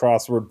is like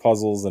crossword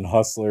puzzles and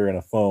Hustler and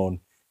a phone.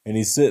 And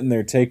he's sitting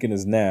there taking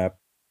his nap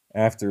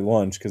after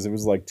lunch because it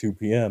was like 2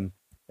 p.m.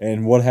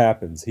 And what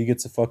happens? He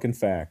gets a fucking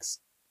fax.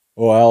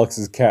 Oh,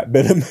 Alex's cat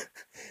bit him.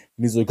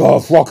 And he's like, oh,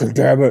 fucking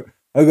damn it.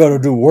 I gotta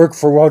do work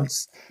for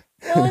once.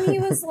 Well, and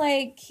he's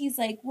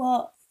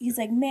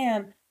like,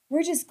 ma'am,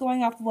 we're just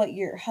going off of what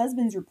your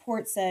husband's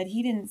report said.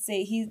 He didn't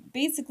say, he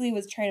basically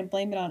was trying to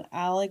blame it on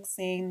Alex,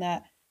 saying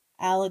that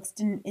Alex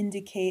didn't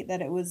indicate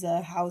that it was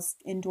a house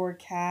indoor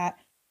cat.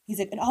 He's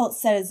like, and all it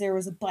said is there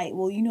was a bite.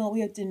 Well, you know,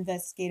 we have to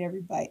investigate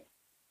every bite.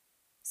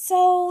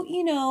 So,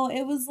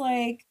 it was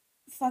like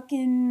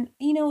fucking,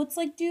 it's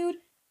like, dude,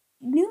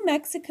 New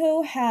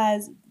Mexico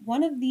has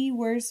one of the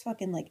worst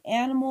fucking like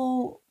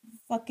animal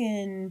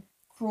fucking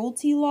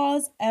cruelty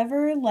laws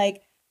ever.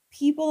 Like,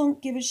 people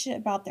don't give a shit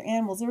about their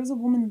animals. There was a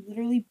woman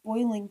literally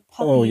boiling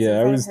Oh puppies in yeah,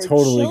 I front of was her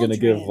totally gonna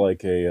give children.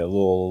 like a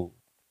little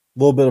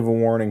bit of a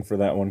warning for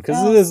that one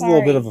because it Oh, is a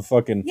little bit of sorry.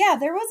 a fucking. Yeah,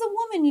 there was a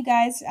woman, you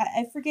guys.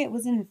 I forget.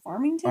 Was it in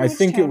Farmington? I Which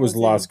think it town was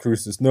was Las in?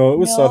 Cruces. No, it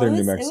was No, southern New it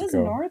was Mexico. Was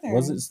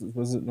northern. it?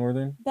 Was it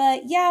northern?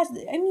 But yeah,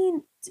 I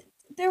mean,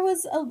 there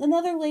was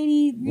another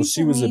lady Well,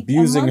 she was recently, a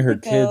abusing month her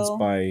kids ago.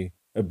 by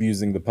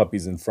abusing the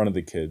puppies in front of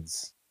the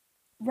kids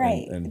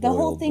Right. and The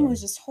whole boiled thing was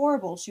them. just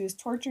horrible. She was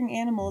torturing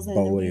animals and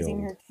abusing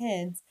Boiled. her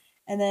kids.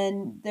 And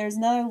then there's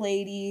another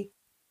lady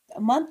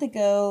a month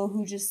ago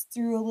who just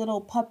threw a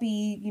little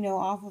puppy,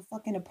 off a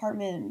fucking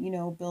apartment,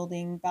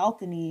 building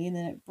balcony, and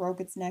then it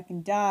broke its neck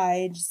and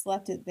died, just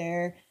left it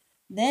there.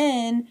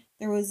 Then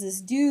there was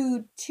this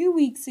dude 2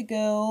 weeks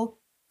ago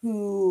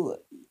who,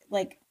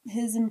 like,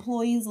 his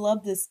employees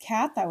loved this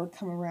cat that would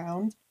come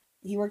around.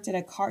 He was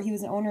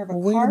an owner of a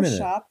Well, wait a car minute.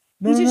 shop.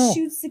 No, He no, just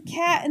no. shoots the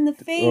cat in the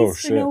Oh face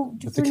for shit! no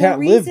But the for no cat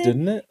lived, reason.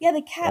 didn't it? Yeah,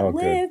 the cat Oh,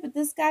 good. lived, but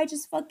this guy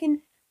just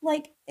fucking,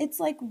 like, it's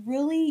like,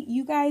 really,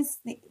 you guys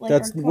like are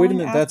That's wait a going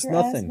minute. That's after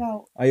us nothing.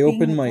 about I being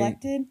opened my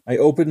neglected? I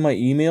opened my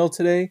email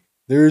today.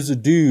 There's a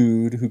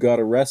dude who got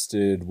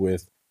arrested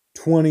with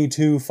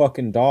 22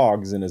 fucking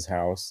dogs in his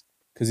house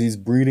because he's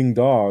breeding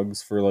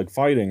dogs for like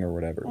fighting or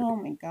whatever. Oh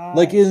my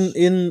Like in gosh.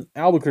 in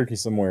Albuquerque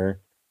somewhere.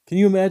 Can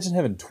you imagine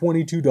having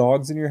 22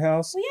 dogs in your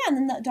house? Well, yeah, and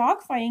then the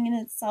dog fighting in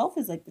itself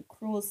is like the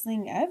cruelest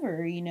thing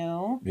ever.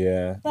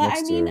 Yeah, But I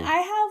next mean, to I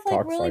have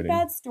like really cockfighting.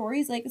 bad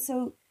stories. Like,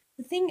 so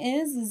the thing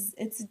is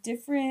it's a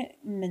different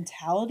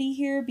mentality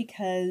here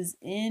because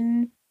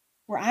in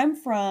where I'm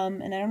from,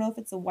 and I don't know if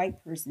it's a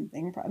white person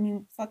thing. I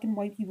mean, fucking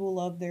white people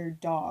love their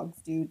dogs,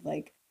 dude.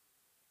 Like,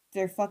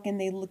 they're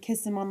fucking,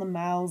 kiss them on the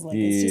mouths. Like,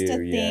 it's just a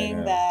Ew, yeah, I thing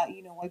know. that,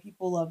 white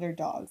people love their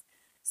dogs.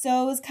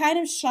 So it was kind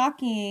of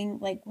shocking.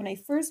 Like, when I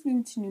first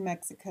moved to New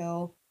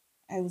Mexico,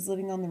 I was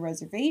living on the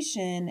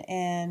reservation,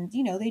 and,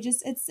 they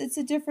just, it's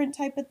a different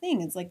type of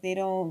thing. It's like they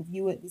don't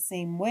view it the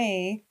same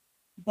way,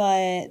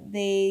 but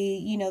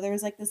there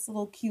was like this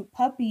little cute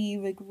puppy,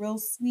 like real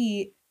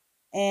sweet.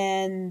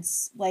 And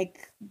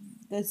like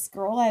this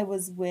girl I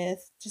was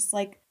with, just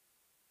like,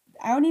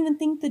 I don't even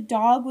think the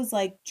dog was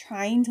like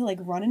trying to like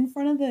run in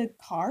front of the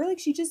car. Like,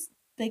 she just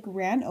like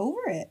ran over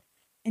it.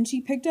 And she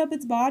picked up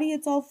its body,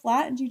 it's all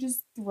flat, and she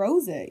just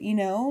throws it.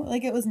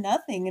 Like it was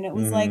nothing. And it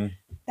was like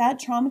Mm-hmm. that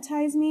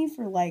traumatized me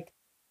for like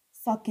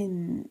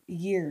fucking a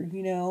year. I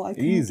couldn't get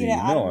it Easy.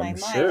 out of No, my I'm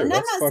mind. sure. And I'm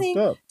That's not fucked saying,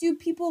 up. dude,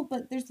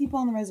 but there's people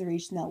on the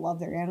reservation that love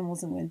their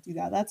animals and wouldn't do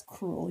that. That's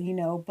cruel.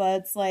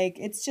 But it's like,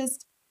 it's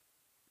just,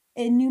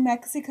 in New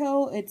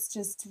Mexico, it's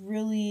just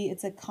really,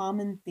 it's a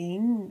common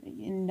thing,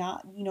 and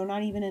not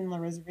even in the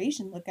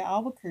reservation. Look at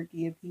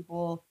Albuquerque of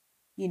people,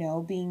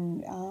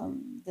 being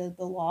the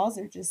laws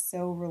are just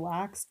so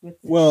relaxed with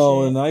this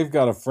Well, and shit. I've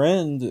got a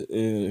friend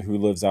who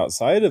lives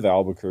outside of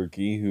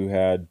Albuquerque who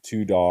had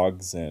two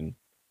dogs, and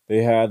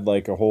they had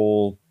like a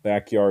whole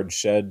backyard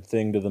shed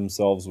thing to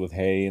themselves with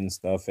hay and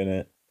stuff in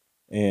it.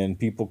 And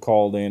people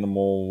called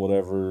animal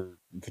whatever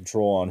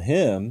control on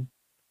him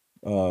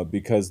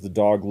because the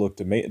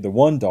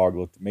one dog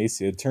looked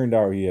emaciated. It turned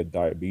out he had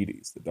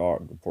diabetes. The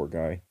dog, the poor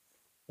guy.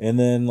 And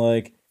then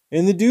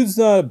and the dude's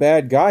not a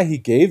bad guy. He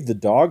gave the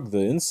dog the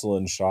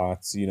insulin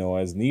shots,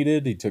 as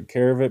needed. He took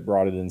care of it,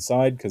 brought it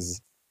inside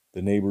because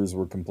the neighbors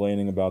were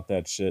complaining about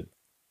that shit.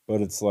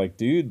 But it's like,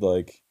 dude,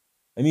 like,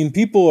 I mean,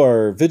 people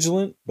are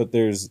vigilant, but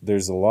there's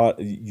a lot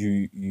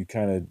you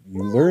kind of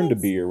you Well, learn to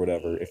it's be or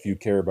whatever if you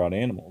care about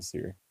animals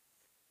here.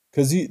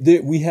 Because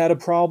we had a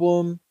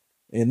problem,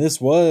 and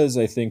this was,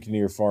 I think,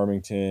 near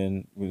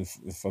Farmington with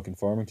fucking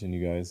Farmington.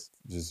 You guys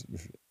just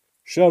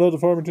shout out to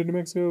Farmington, New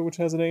Mexico, which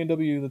has an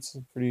A&W that's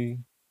pretty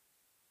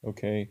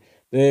okay.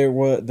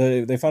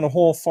 They found a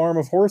whole farm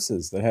of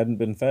horses that hadn't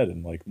been fed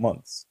in like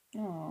months.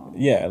 oh.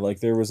 Yeah, like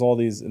there was all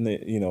these, and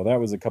that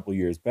was a couple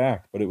years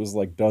back, but it was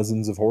like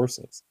dozens of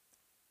horses.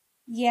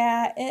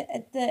 Yeah,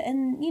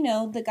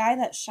 the guy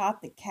that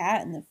shot the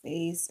cat in the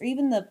face, or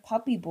even the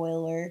puppy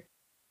boiler,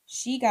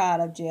 she got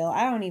out of jail.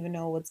 I don't even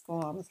know what's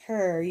going on with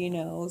her.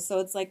 So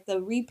it's like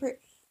the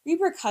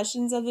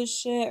repercussions of this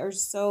shit are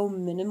so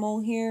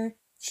minimal here.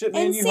 Shit,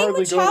 man, And you same hardly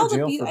with go to child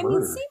jail abuse. for I mean,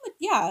 murder. same with,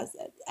 yeah,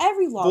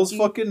 every law, Those dude.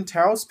 fucking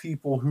Taos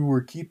people who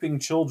were keeping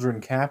children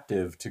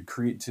captive to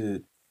create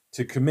to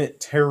to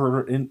commit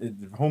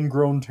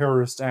homegrown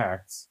terrorist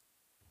acts.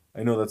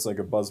 I know that's like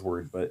a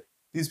buzzword, but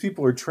these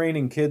people are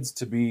training kids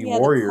to be Yeah,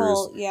 the warriors.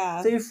 cult,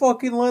 yeah. They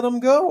fucking let them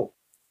go.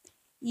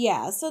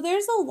 Yeah, so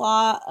there's a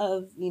lot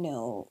of,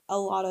 a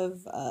lot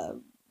of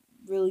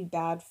really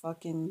bad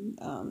fucking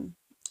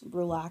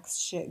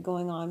relaxed shit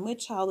going on with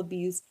child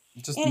abuse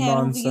Just and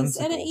animal abuse.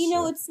 And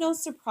nonsensical shit. it's no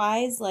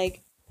surprise,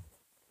 like,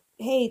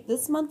 hey,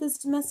 this month is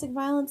Domestic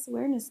Violence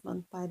Awareness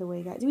Month, by the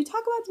way, guys. Did we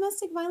talk about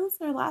domestic violence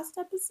in our last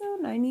episode?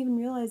 And I didn't even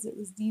realize it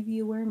was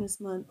DV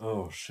Awareness Month.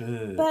 Oh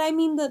shit. But I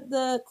mean,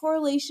 the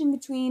correlation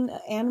between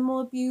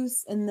animal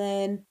abuse and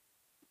then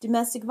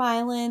domestic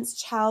violence,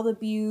 child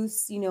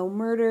abuse,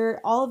 murder,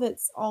 all of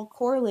it's all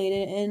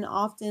correlated. And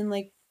often,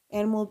 like,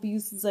 animal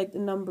abuse is like the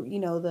number,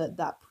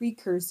 that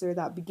precursor,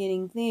 that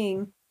beginning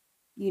thing,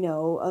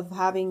 of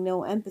having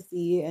no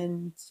empathy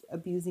and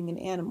abusing an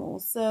animal.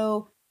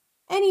 So,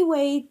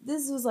 anyway,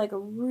 this was like a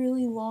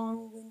really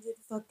long winded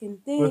fucking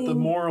But the thing.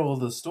 moral of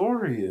the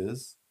story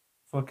is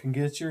fucking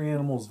get your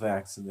animals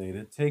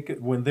vaccinated. Take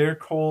it when they're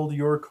cold,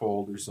 you're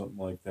cold, or something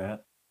like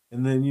that.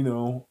 And then,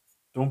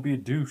 don't be a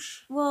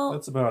douche. Well,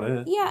 That's about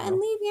yeah, and it.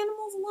 leave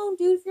animals alone,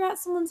 dude. If you're at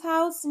someone's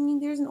house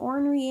and there's an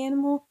ornery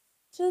animal,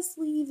 just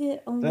leave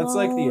it That's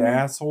like the alone.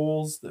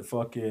 assholes that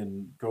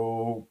fucking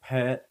go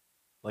pet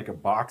like a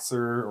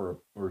boxer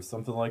or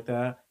something like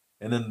that.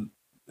 And then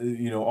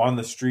on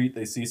the street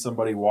they see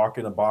somebody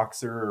walking a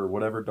boxer or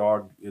whatever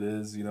dog it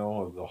is,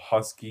 a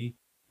husky,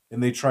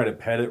 and they try to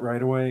pet it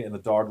right away and the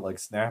dog like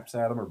snaps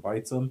at them or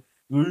bites them.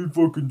 You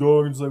fucking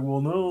dog. It's like,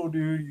 well, no,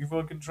 dude,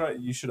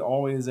 you should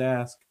always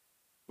ask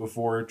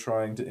before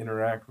trying to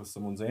interact with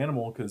someone's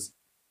animal, cuz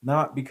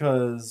not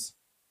because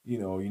you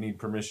need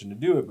permission to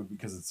do it, but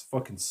because it's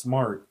fucking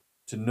smart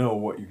to know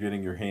what you're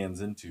getting your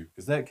hands into.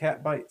 Because that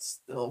cat bite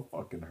still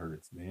fucking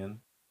hurts, man.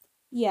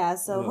 Yeah,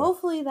 so Ugh.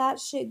 hopefully that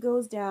shit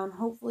goes down.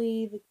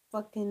 Hopefully the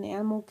fucking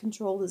animal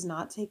control does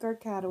not take our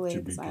cat away To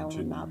be because I will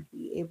not continued.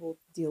 be able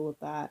to deal with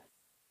that.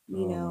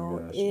 Oh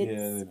my gosh. Yeah,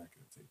 they're not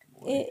gonna take him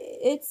away.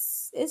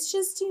 It's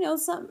just,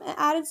 some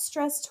added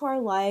stress to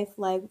our life.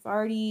 Like, we've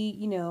already,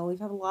 we've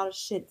had a lot of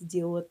shit to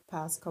deal with the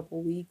past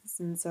couple weeks,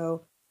 and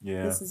so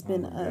Yeah. this has Oh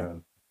been my a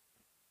god.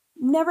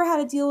 never had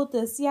to deal with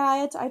this.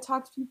 Yeah, I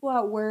talk to people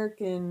at work,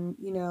 and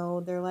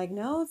they're like,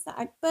 no, it's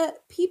not.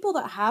 But people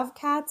that have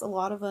cats, a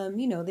lot of them,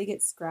 they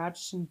get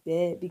scratched and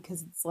bit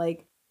because it's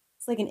like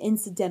an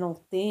incidental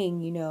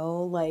thing.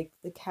 Like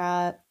the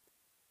cat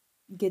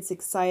gets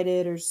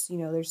excited, or they're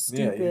Yeah, you're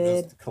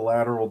stupid. just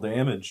collateral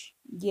damage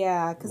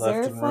Yeah, because left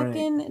they're and right.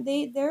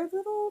 fucking they're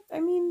little. I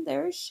mean,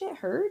 their shit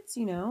hurts.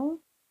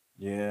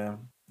 Yeah.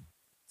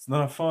 It's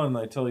not fun,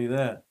 I tell you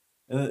that.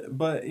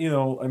 But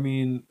I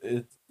mean,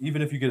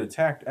 even if you get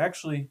attacked,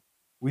 actually,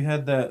 we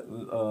had that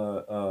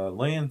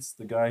Lance,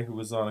 the guy who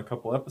was on a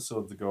couple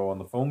episodes ago on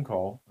the phone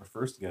call, our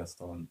first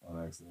guest on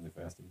Accidentally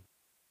Fasting,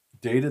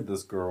 dated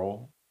this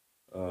girl,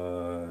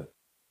 uh,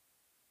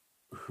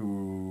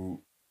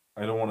 who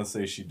I don't want to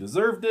say she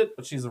deserved it,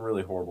 but she's a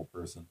really horrible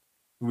person.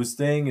 Who was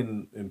staying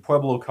in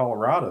Pueblo,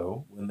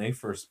 Colorado when they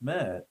first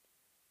met,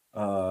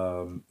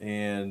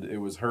 and it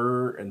was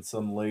her and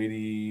some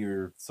lady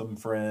or some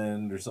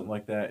friend or something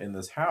like that in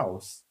this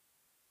house,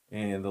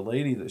 and the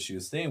lady that she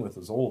was staying with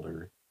was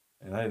older,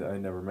 and I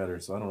never met her,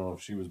 so I don't know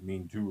if she was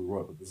mean too or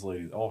what, but this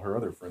lady, all her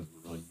other friends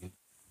were really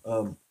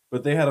mean.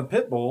 But they had a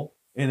pit bull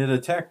and it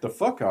attacked the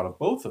fuck out of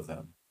both of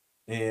them,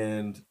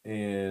 and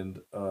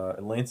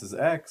Lance's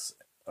ex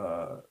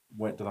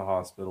went to the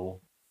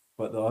hospital,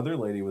 but the other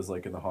lady was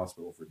like in the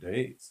hospital for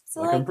days.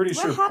 So, Like, I'm like, pretty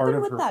what sure part happened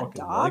of with her that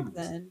fucking leg dog was.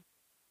 then?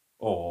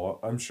 Oh,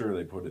 I'm sure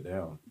they put it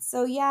down.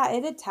 So yeah,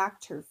 it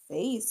attacked her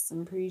face,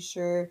 I'm pretty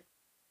sure.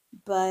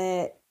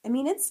 But I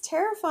mean, it's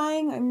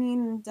terrifying. I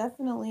mean,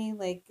 definitely,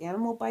 like,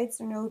 animal bites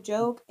are no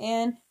joke.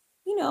 And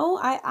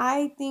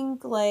I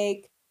think,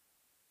 like,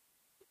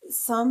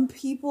 some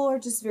people are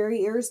just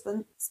very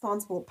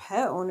irresponsible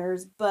pet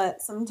owners,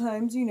 but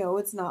sometimes,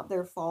 it's not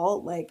their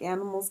fault. Like,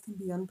 animals can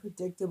be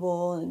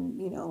unpredictable, and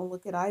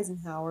look at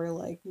Eisenhower,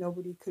 like,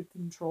 nobody could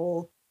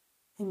control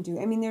him.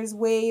 I mean, there's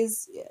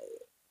ways.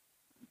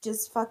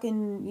 Just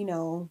fucking,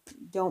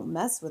 don't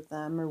mess with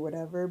them or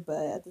whatever.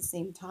 But at the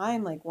same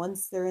time, like,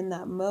 once they're in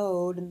that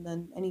mode and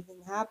then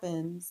anything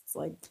happens, it's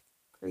like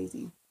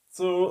crazy.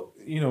 So,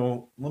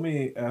 let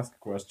me ask a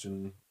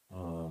question.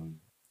 Um,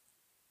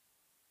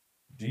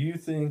 do you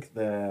think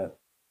that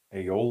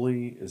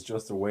aioli is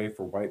just a way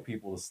for white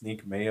people to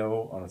sneak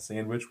mayo on a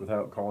sandwich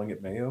without calling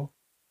it mayo?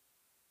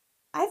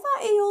 I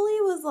thought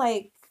aioli was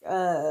like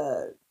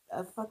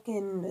a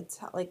fucking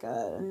like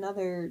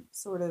another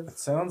sort of It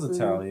sounds food.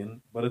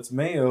 Italian, but it's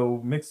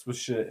mayo mixed with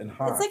shit and It's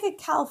hot. like a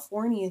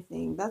California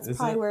thing. That's Is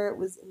probably it? where it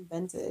was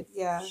invented.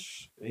 Yeah.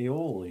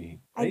 Aioli.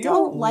 I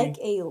don't like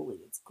Aioli. aioli.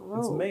 It's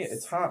It's mayo. It's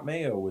gross. hot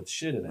mayo with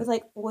shit in With it.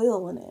 like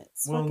oil in it.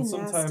 It's Well, and fucking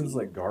sometimes nasty.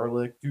 like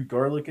garlic. Dude,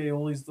 garlic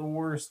aioli's the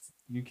worst.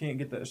 You can't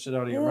get that shit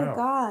out of your Ew, mouth.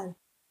 God.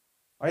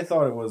 I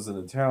thought it was an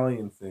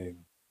Italian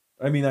thing.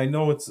 I mean, I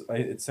know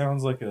it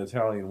sounds like an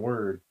Italian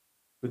word,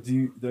 but do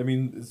you? I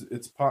mean,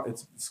 it's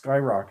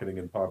skyrocketing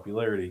in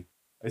popularity.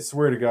 I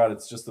swear to God,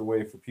 it's just a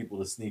way for people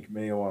to sneak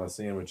mayo on a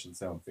sandwich and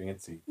sound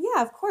fancy.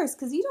 Yeah, of course,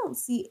 because you don't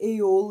see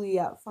aioli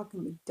at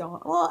fucking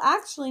McDonald's. Well,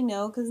 actually,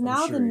 no, because I'm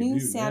now the sure you new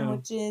do now.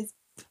 sandwiches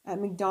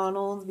at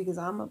McDonald's, because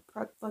I'm a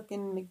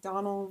fucking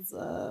McDonald's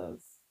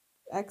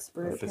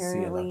expert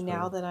apparently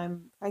now Aficionado. that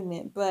I'm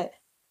pregnant, but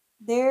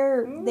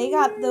Oh, they you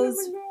got ate at those.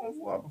 McDonald's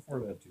a lot before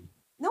that too.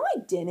 No, I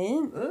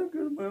didn't. A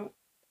good amount.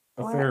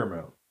 A What? fair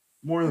amount.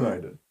 More than I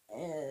did.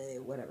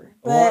 Whatever.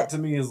 A lot But to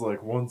me is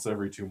like once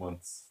every 2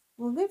 months.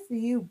 well, good for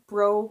you,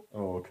 bro.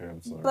 Oh, okay,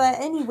 I'm sorry. But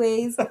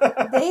anyways,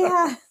 they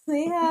have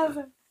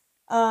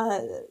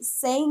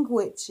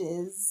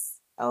sandwiches.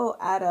 Oh,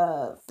 at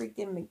a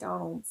freaking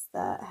McDonald's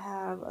that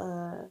have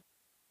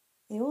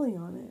aioli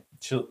on it.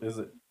 Chill, is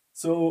it?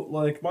 So,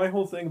 like, my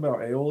whole thing about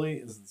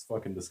aioli is it's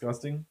fucking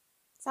disgusting.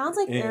 Sounds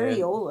like And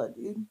areola,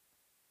 dude.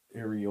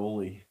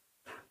 areoli.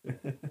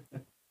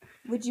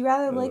 Would you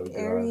rather Oh, like God.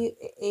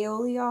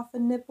 aioli off a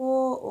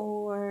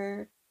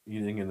nipple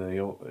Eating an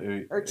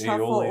or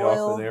truffle aioli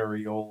off an oil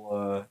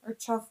areola or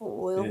truffle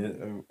oil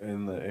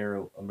in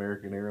the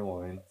American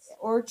Airlines.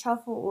 or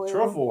truffle oil?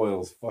 Truffle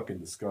oil is fucking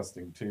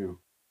disgusting, too.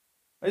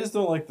 I just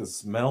don't like the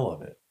smell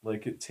of it.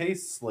 Like it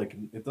tastes like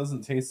it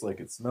doesn't taste like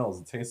it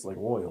smells. It tastes like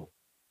oil,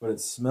 but it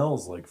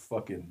smells like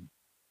fucking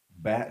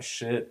bat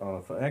shit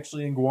on a.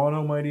 Actually, and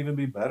guano might even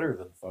be better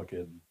than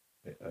fucking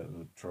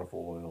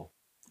truffle oil.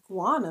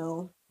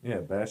 Guano. Yeah,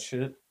 bat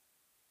shit.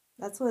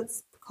 That's what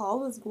it's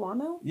called, is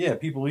guano? Yeah,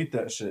 people eat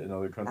that shit in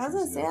other I was countries.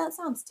 gonna say that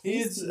sounds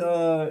It's tasty.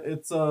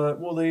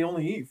 well they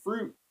only eat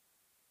fruit,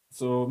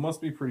 so it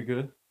must be pretty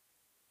good.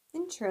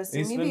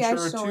 Interesting. Ace Maybe I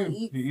Ventura should only too.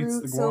 eat He eats the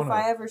fruit, so if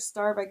I guano. ever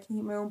starve, I can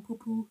eat my own poo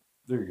poo.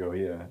 There you go.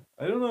 Yeah,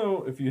 I don't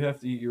know if you have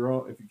to eat your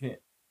own. If you can't,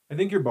 I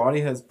think your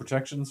body has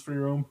protections for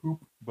your own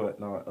poop, but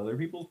not other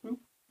people's poop.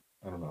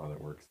 I don't know how that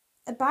works.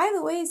 By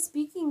the way,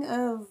 speaking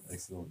of,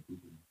 Accidentally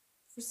pooping.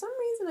 for some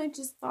reason, I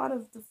just thought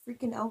of the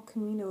freaking El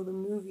Camino, the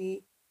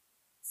movie.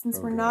 Since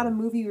Oh we're not a God.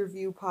 movie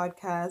review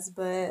podcast,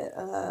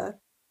 but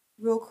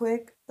real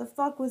quick, the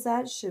fuck was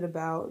that shit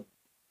about?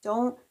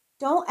 Don't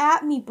don't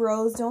at me,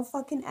 bros. Don't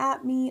fucking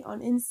at me on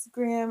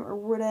Instagram or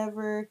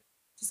whatever.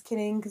 Just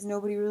kidding, because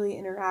nobody really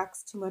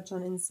interacts too much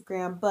on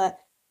Instagram. But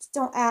just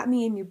don't at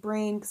me in your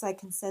brain, because I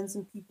can send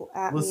some people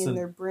at me in Listen,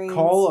 their brains.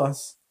 call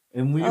us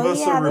and leave Oh us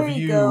a yeah, there you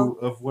review go.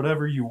 of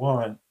whatever you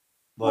want,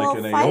 like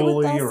Well, an fight with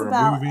aioli us or a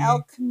about El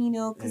movie,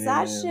 Camino, because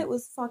that shit and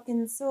was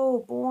fucking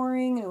so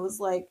boring. It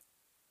was like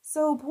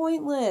so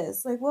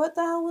pointless. Like, what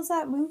the hell was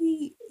that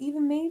movie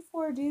even made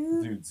for,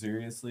 dude? dude,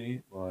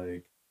 seriously,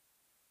 like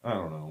I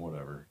don't know,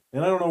 whatever.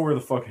 And I don't know where the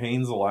fuck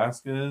Haines,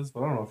 Alaska is,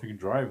 but I don't know if you can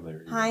drive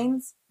there even.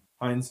 Heinz?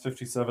 Heinz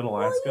 57,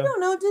 Well, you Alaska.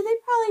 don't know. Dude, they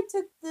probably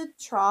took the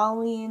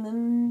trolley and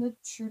then the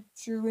choo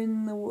choo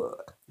in the wood.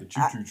 The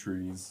choo choo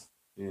trees.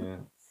 Yeah.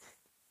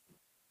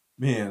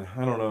 Man,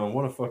 I don't know.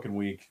 What a fucking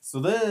week.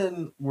 So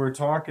then we're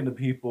talking to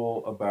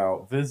people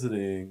about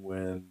visiting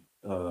when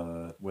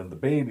the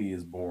baby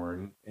is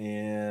born,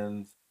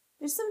 and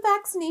There's some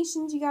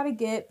vaccinations you gotta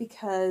get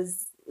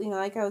because,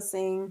 like I was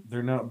saying,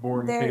 they're not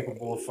born there,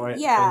 capable of fending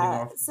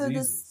yeah. off So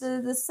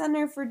diseases. the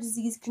Center for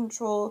Disease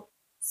Control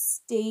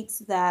states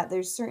that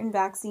there's certain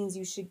vaccines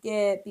you should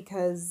get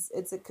because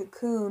it's a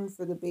cocoon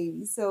for the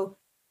baby. So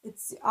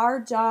it's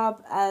our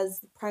job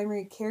as the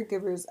primary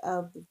caregivers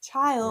of the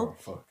child Oh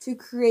fuck. to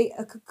create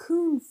a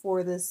cocoon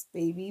for this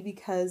baby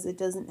because it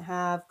doesn't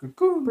have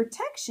Cocoon.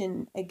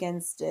 protection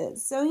against it.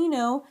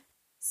 So,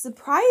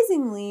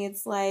 surprisingly,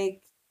 it's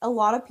like a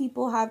lot of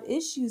people have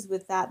issues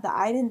with that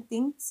I didn't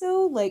think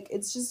so. Like,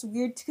 it's just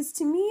weird because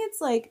to me, it's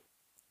like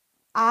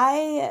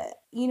I've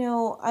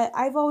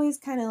always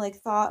kind of like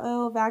thought,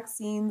 oh,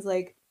 vaccines,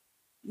 like,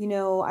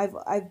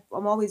 I'm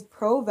always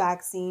pro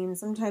vaccine.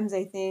 Sometimes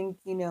I think,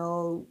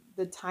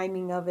 the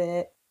timing of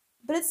it,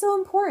 but it's so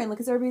important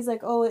because everybody's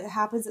like, oh, it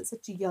happens at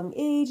such a young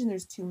age and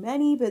there's too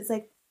many, but it's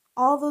like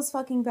all those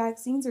fucking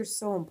vaccines are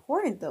so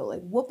important though.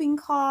 Like whooping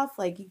cough,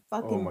 like you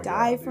Oh fucking my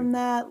die god, from dude.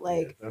 that. Yeah,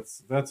 Like,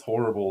 that's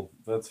horrible.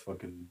 That's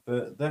fucking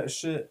that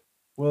shit.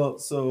 Well,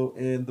 so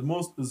in the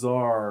most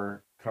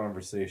bizarre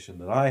conversation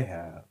that I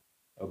have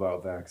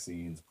about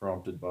vaccines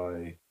prompted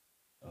by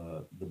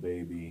the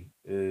baby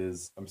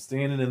is I'm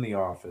standing in the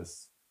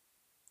office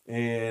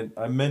and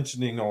I'm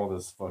mentioning all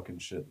this fucking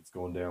shit that's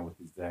going down with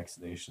these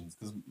vaccinations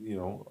because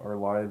our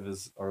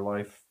lives,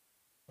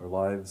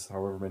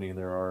 however many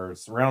there are,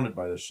 surrounded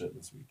by this shit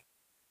this week.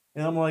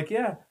 And I'm like,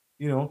 yeah,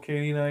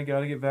 Katie and I got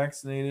to get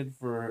vaccinated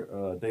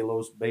for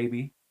Delos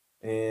baby,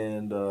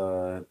 and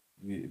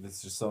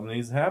this just something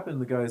needs to happen.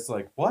 The guy's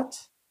like,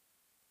 what?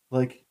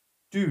 Like,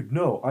 dude,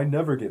 no, I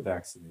never get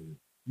vaccinated.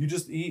 You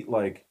just eat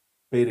like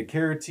beta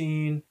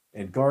carotene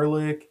and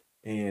garlic,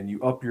 and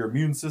you up your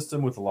immune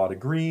system with a lot of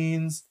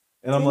greens.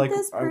 And I'm didn't like,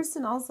 this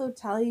person also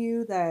tell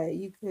you that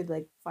you could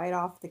like fight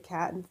off the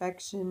cat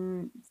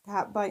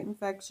bite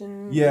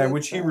infection yeah, with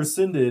which he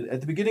rescinded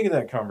at the beginning of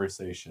that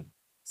conversation.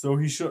 So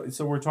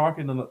we're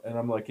talking, and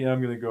I'm like, yeah,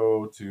 I'm gonna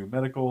go to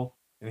medical,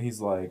 and he's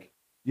like,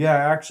 yeah,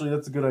 actually,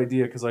 that's a good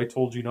idea because I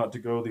told you not to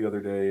go the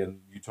other day, and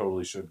you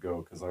totally should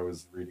go because I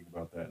was reading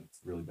about that, and it's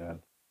really bad.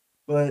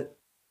 But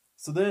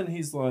So then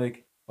he's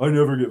like, I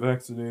never get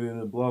vaccinated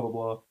and blah blah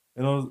blah.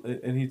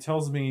 And he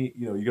tells me,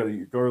 you got to eat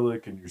your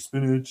garlic and your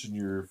spinach and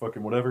your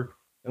fucking whatever.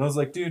 And I was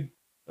like, dude,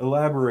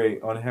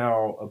 elaborate on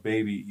how a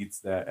baby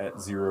eats that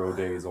at 0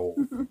 days old.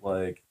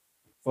 Like,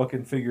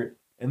 fucking figure it.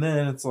 And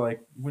then it's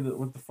like, what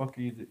the fuck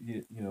are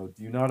do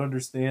you not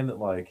understand that,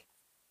 like,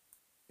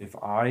 if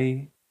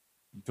I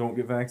don't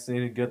get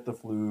vaccinated, get the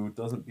flu, it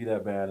doesn't be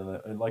that bad.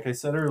 And like I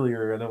said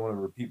earlier, I don't want to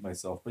repeat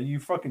myself, but you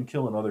fucking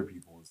killing other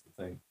people is the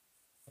thing.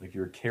 Like,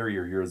 you're a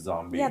carrier, you're a Yeah,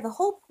 zombie. the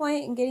whole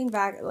point in getting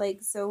back, like,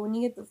 so when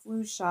you get the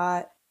flu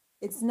shot,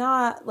 it's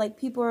not like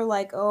people are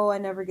like, oh, I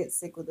never get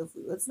sick with the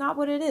flu. That's not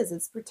what it is.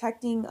 It's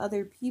protecting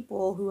other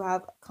people who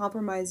have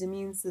compromised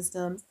immune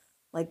systems,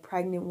 like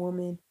pregnant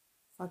women,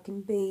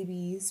 fucking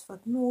babies,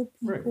 fucking old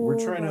Right. We're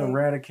people, trying to like,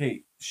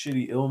 eradicate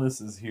shitty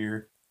illnesses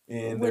here,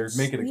 and they're which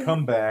making a we, ha-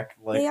 comeback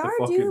they like the are,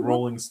 fucking dude.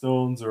 Rolling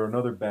Stones or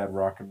another bad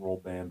rock and roll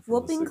band from the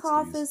Whooping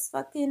cough 60s. is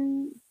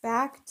fucking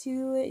back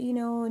to it,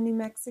 in New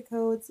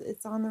Mexico.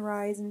 It's on the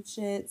rise and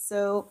shit.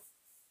 So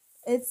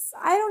it's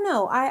I don't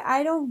know.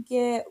 I don't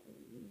get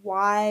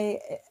why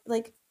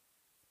like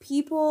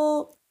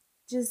people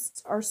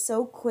just are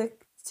so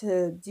quick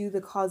to do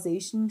the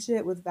causation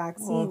shit with Well,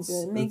 vaccines, it's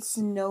and it makes it's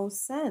no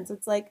sense.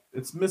 It's like,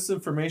 it's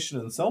misinformation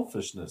and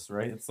selfishness,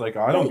 right? It's like,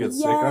 I don't but get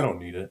sick, I yet don't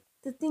need it.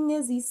 the thing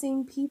is, these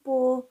same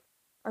people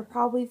are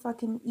probably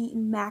fucking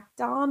eating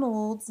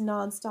McDonald's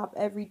nonstop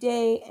every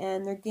day,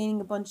 and they're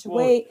gaining a bunch of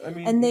Well, weight, I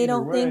mean, and they either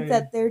don't think way.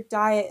 that their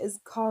diet is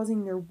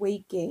causing their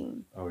weight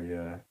gain. Oh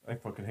yeah, I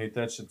fucking hate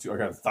that shit too. I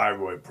got a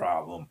thyroid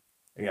problem.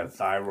 I got a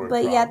thyroid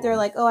But yet they're problem.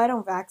 like, oh, I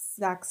don't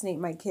vaccinate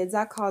my kids.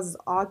 That causes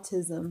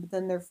autism. But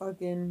then they're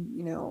fucking,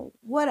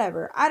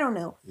 whatever. I don't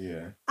know.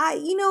 Yeah.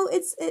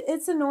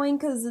 It's annoying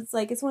because it's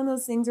like it's one of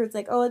those things where it's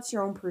like, oh, it's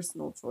your own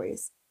personal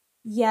choice.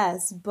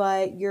 Yes,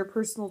 but your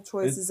personal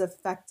choice It is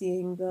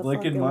affecting the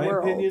Like, in fucking my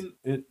world. opinion,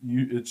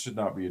 it should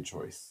not be a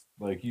choice.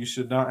 Like, you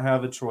should not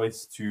have a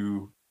choice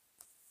to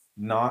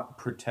not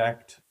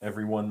protect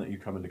everyone that you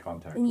come into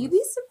contact And you'd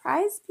with. be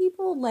surprised,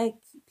 people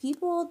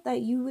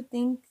that you would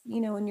think,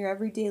 in your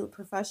everyday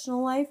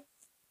professional life,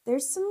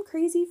 there's some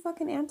crazy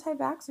fucking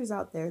anti-vaxxers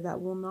out there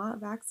that will not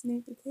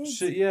vaccinate the kids.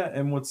 Shit, yeah.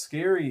 And what's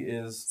scary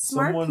is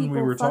Smart someone we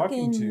people, were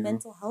talking fucking to,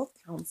 mental health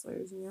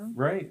counselors.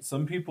 right?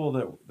 Some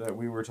people that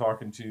we were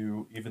talking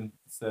to even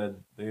said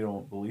they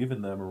don't believe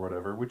in them or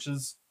whatever, which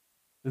is,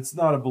 it's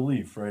not a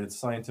belief, right? It's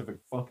scientific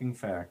fucking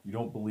fact. You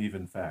don't believe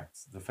in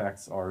facts. The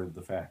facts are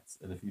the facts,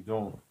 and if you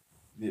don't,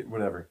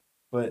 whatever.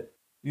 But,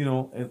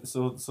 and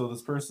so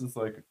this person's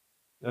like,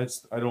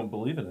 I don't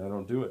believe in it. I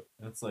don't do it.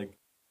 And it's like,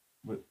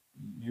 but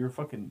you're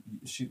fucking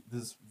she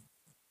this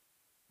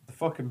the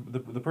fucking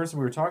the person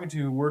we were talking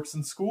to works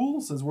in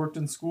schools, has worked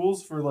in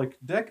schools for like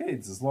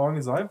decades, as long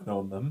as I've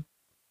known them.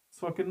 It's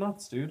fucking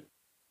nuts, dude.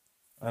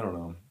 I don't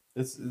know.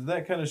 It's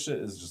that kind of shit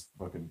is just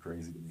fucking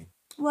crazy to me.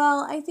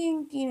 Well, I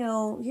think,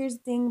 here's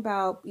the thing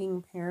about being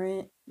a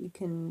parent. You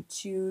can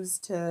choose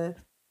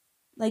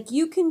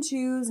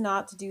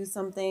not to do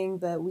something,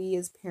 but we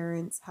as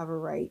parents have a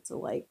right to,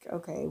 like,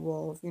 okay,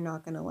 well, if you're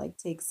not gonna, like,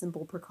 take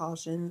simple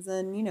precautions,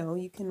 then,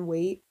 you can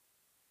wait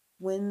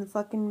when the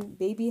fucking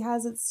baby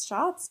has its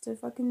shots to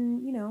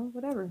fucking,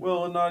 whatever.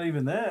 Well, and not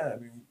even that. I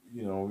mean,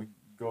 we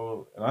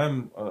go, and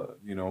I'm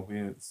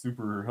being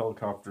super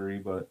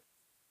helicoptery, but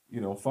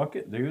fuck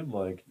it, dude.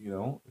 Like,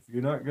 if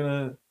you're not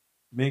gonna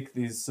make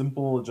these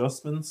simple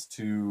adjustments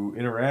to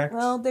interact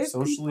Well, there's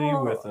socially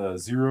with people a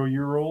 0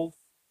 year old,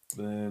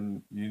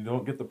 then you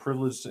don't get the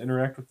privilege to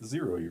interact with the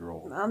 0 year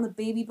old. on the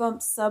baby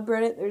bump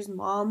subreddit, there's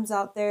moms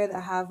out there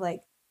that have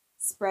like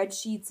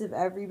spreadsheets of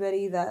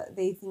everybody that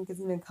they think is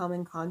going to come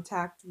in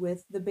contact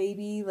with the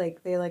baby.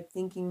 Like they like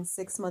thinking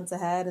 6 months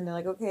ahead, and they're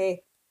like,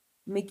 okay,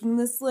 making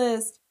this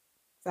list,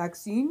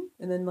 vaccine,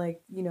 and then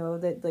like,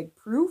 that like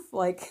proof,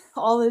 like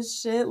all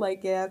this shit,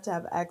 like you have to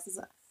have access.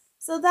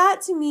 So that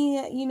to me,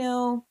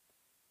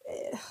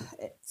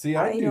 See,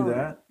 I I do don't know.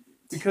 that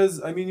because,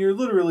 I mean, you're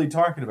literally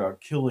talking about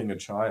killing a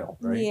child,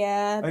 right?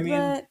 Yeah, I mean,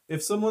 but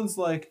if someone's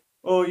like,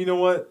 "Oh, you know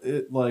what?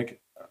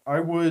 I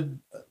would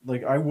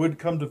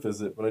come to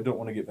visit, but I don't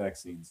want to get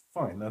vaccines."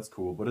 Fine, that's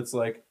cool. But it's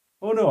like,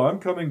 "Oh no, I'm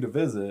coming to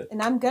visit."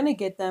 and I'm gonna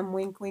get them,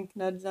 wink wink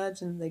nudge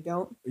nudge, and they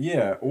don't.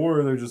 Yeah,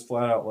 or they're just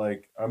flat out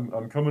like,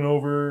 "I'm coming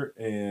over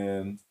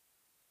and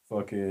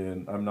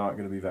fucking I'm not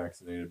going to be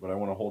vaccinated, but I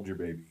want to hold your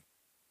baby."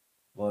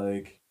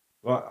 Like,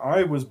 well,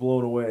 I was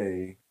blown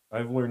away.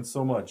 I've learned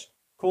so much.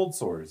 Cold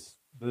sores.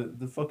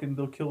 The fucking,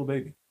 they'll kill a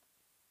baby.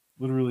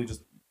 Literally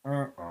just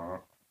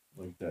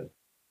like dead. That's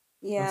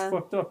Yeah.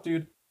 fucked up,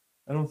 dude.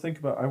 I don't think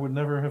about. I would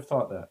never have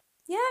thought that.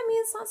 Yeah, I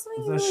mean, it's not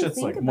something 'Cause you that really shit's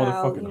think like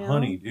about, motherfucking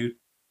honey, dude.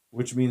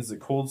 Which means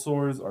that cold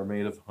sores are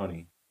made of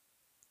honey.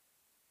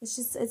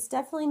 It's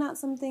definitely not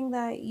something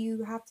that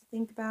you have to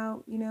think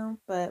about,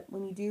 but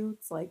when you do,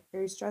 it's like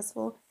very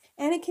stressful.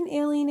 And it can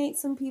alienate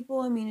some people.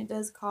 I mean, it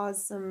does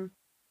cause some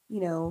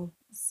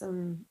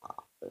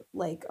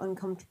like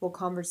uncomfortable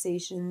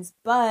conversations,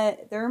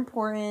 but they're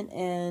important,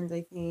 and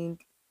I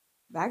think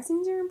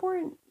vaccines are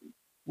important.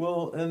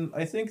 Well, and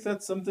I think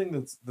that's something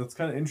that's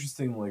kind of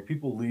interesting. Like,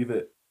 people leave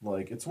it.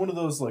 Like it's one of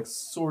those like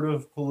sort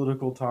of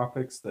political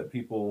topics that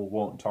people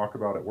won't talk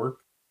about at work,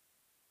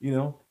 you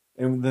know?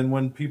 And then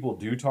when people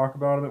do talk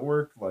about them at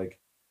work, like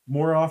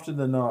more often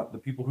than not, the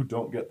people who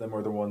don't get them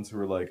are the ones who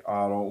are like,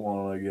 I don't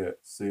want to get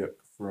sick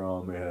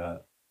from it.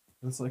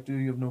 And it's like,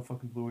 dude, you have no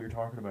fucking clue what you're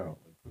talking about.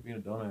 Like, quit being a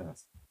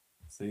dumbass.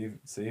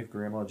 Save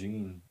Grandma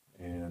Jean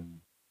and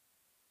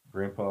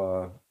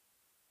Grandpa But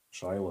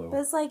Shiloh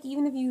it's like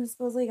even if you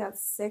supposedly got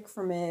sick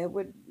from it, it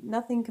would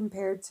nothing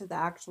compared to the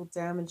actual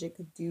damage it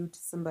could do to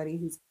somebody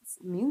whose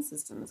immune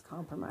system is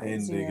compromised,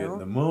 and you they get know?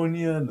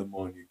 pneumonia.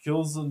 Pneumonia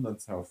kills them.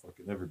 That's how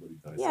fucking everybody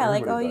dies. Yeah,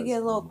 like Everybody oh, you dies get a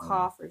from little pneumonia.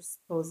 cough or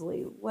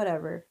supposedly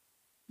whatever.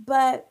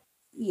 But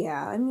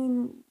yeah, I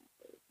mean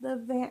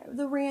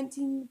the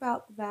ranting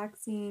about the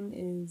vaccine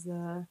is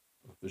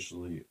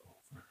Officially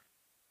over.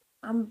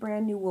 I'm a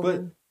brand new But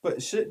woman.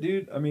 but shit,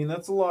 dude. I mean,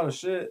 that's a lot of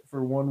shit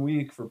for 1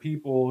 week for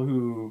people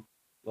who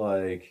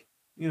like,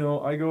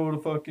 I go to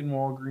fucking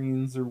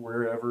Walgreens or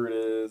wherever it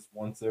is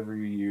once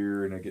every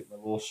year and I get my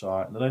little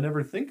shot and then I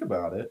never think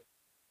about it.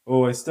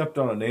 Oh, I stepped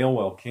on a nail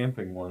while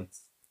camping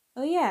once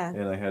Oh yeah.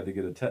 and I had to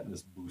get a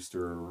tetanus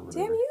booster or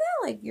Damn, whatever. you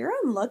got like you're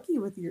unlucky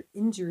with your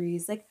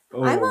injuries. Like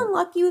I'm Oh,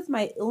 unlucky with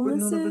my but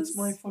none of it's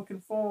my illnesses.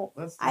 fucking fault.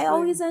 That's the I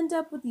always thing. end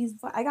up with these.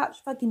 I got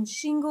fucking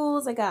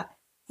shingles. I got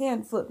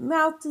hand, foot,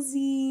 mouth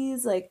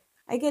disease. Like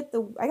I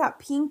got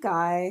pink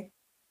eye.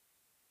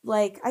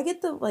 Like I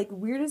get the like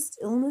weirdest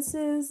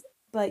illnesses,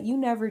 but you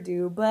never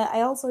do. But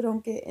I also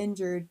don't get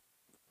injured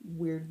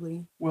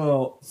weirdly.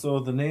 Well, so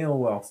the nail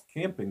while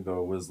camping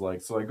though was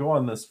like, so I go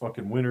on this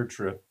fucking winter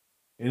trip,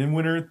 and in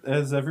winter,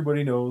 as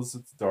everybody knows,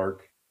 it's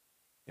dark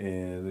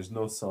and there's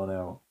no sun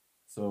out.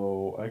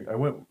 So I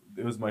went.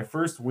 It was my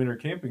first winter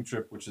camping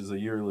trip, which is a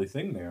yearly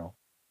thing now,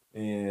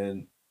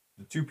 and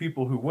the two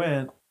people who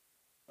went,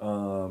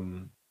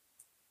 um,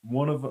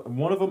 one of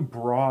them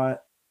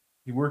brought.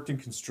 He worked in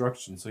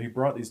construction, so he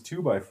brought these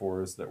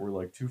 2x4s that were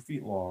like 2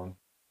 feet long,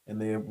 and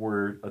they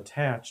were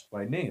attached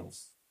by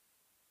nails.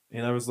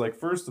 And I was like,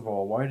 first of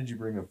all, why did you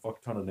bring a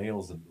fuck ton of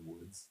nails into the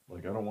woods?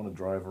 Like, I don't want to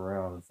drive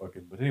around and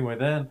fucking. But anyway,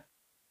 then,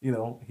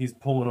 he's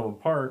pulling them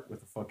apart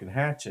with a fucking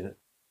hatchet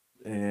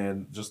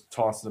and just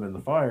tossing them in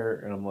the fire.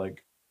 And I'm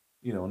like,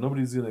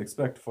 nobody's gonna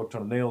expect a fuck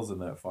ton of nails in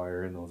that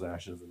fire in those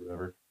ashes or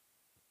whatever.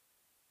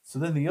 So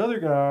then the other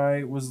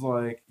guy was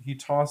like, he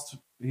tossed.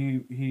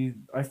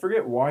 I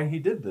forget why he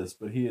did this,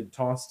 but he had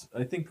tossed.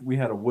 I think we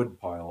had a wood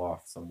pile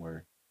off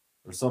somewhere,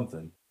 or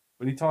something.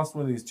 But he tossed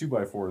one of these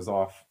 2x4s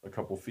off a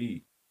couple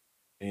feet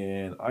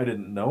and I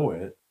didn't know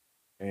it.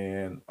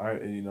 And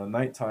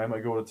nighttime, I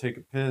go to take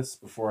a piss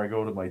before I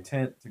go to my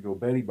tent to go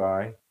Betty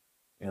by,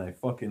 and I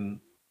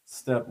fucking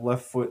step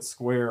left foot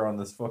square on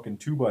this fucking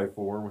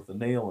 2x4 with a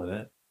nail in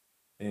it,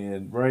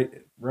 and right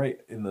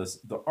in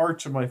the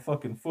arch of my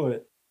fucking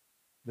foot,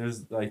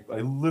 there's like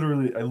I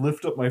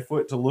lift up my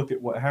foot to look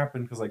at what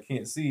happened because I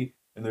can't see,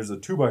 and there's a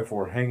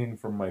 2x4 hanging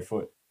from my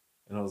foot,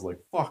 and I was like,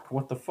 "Fuck,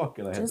 what the fuck?"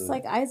 And I had Just to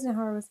like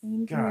Eisenhower was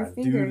hanging from your God,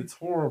 dude, finger. it's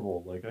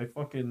horrible. Like I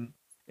fucking,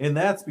 and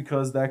that's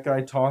because that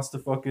guy tossed a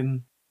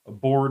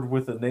board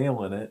with a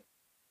nail in it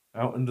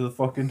out into the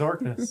fucking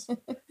darkness.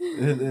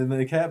 And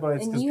the cat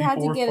bites And because you had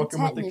people to were get a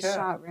fucking with the tetanus cat.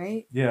 shot,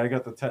 right? Yeah, I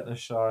got the tetanus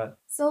shot.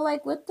 So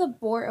like with the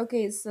board,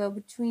 okay, so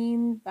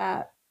between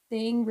that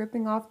thing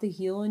ripping off the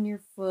heel in your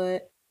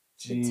foot,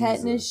 the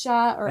tetanus Jesus.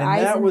 shot, or And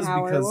that was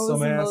Eisenhower, because what was some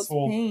the most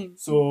asshole. pain?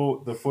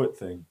 So the foot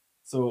thing.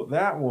 So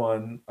that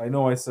one, I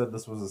know I said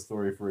this was a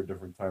story for a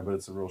different time, but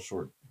it's a real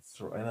short.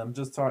 And I'm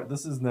just talking.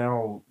 This is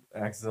now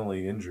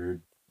accidentally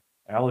injured,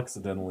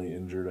 accidentally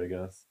injured, I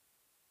guess.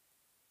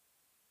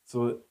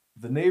 So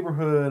the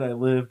neighborhood I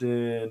lived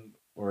in,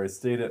 or I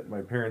stayed at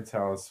my parents'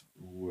 house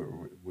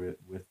with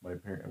my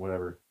parent,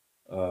 whatever,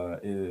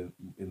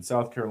 in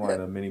South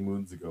Carolina many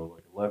moons ago,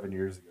 like 11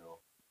 years ago.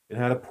 It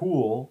had a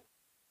pool,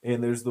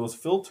 and there's those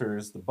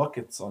filters, the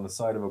buckets on the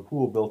side of a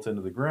pool built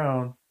into the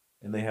ground,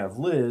 and they have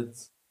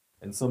lids.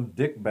 And some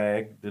dick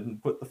bag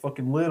didn't put the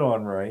fucking lid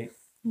on right,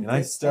 and I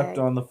Dick stepped bag.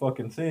 on the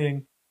fucking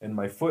thing, and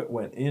my foot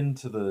went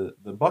into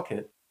the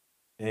bucket,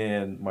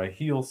 and my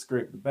heel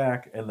scraped the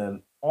back, and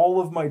then all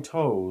of my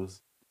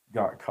toes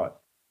got cut,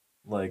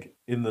 like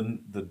in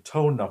the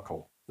toe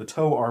knuckle, the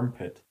toe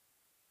armpit.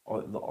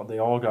 They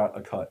all got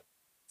a cut.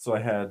 So I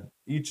had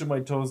each of my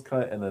toes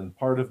cut, and then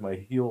part of my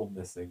heel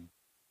missing.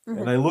 And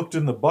Mhm. I looked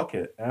in the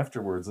bucket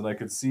afterwards, and I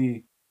could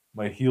see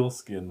my heel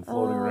skin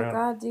floating Oh around,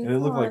 God, and dude, it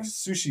come looked like on.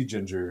 sushi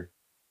ginger.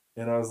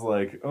 And I was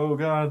like, "Oh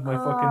God, my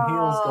fucking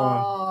heel's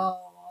gone." Oh.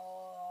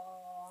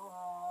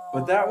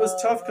 But that was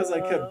tough because I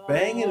kept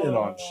banging it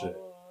on shit.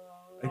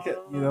 I kept.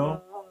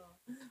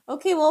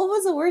 Okay, well, what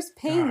was the worst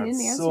pain? You God,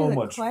 didn't answer so the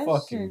much fucking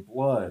question.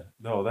 blood.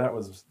 No, that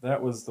was the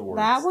That worst.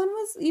 one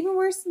was even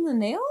worse than the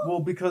nail?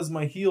 Well, because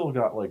my heel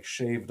got like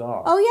shaved Oh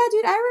off. yeah,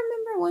 dude, I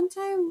remember one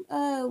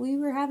time we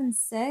were having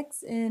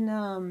sex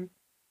and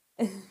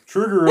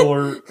Trigger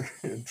alert.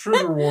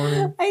 Trigger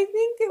warning. I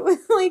think it was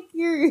like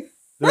your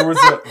We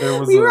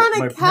were on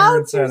my a couch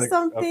parents or had a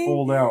something.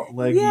 fold out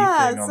leggy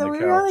Yeah, thing on so the we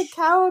couch. were on the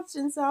couch,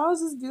 and so I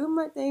was just doing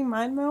my thing,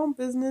 mind my own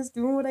business,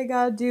 doing what I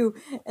gotta do.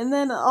 And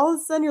then all of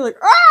a sudden you're like,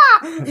 ah!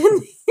 And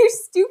your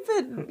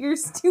stupid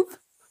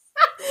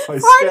My part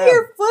of scab.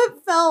 your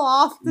foot fell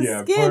off the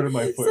Yeah, skin. part of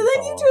my So foot then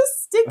fell you off.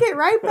 just stick it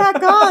right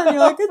back on.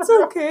 You're like, it's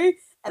okay.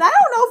 And I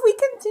don't know if we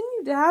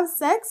continued to have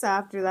sex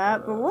after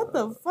that, but what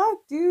the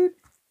fuck, dude?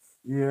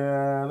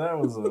 Yeah,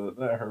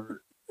 that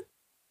hurt.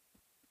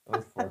 That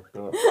was fucked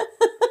up.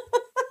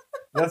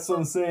 That's what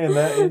I'm saying.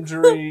 That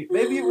injury,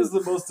 maybe it was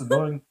the most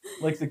annoying.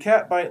 Like the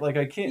cat bite, like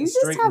I can't You just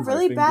straighten have my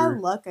really finger. bad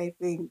luck, I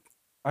think.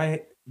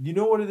 You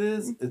know what it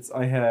is?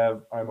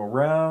 I'm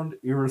around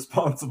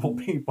irresponsible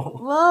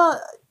people.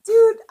 Well,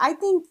 dude, I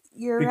think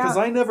you're Because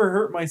around. I never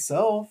hurt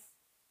myself.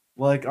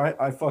 Like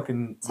I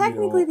fucking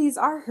Technically, these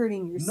are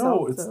hurting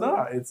yourself. No, it's though.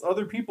 not. It's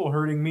other people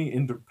hurting me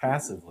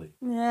passively.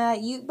 Yeah,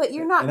 but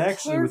you're not And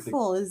actually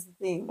careful is the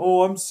thing.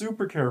 Oh, I'm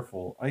super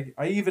careful.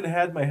 I even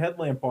had my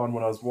headlamp on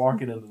when I was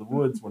walking into the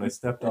woods when I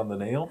stepped on the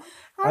nail.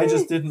 I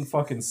just didn't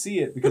fucking see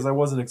it because I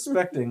wasn't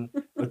expecting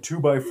a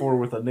 2x4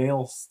 with a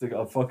nail stick,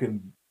 a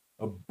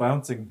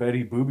bouncing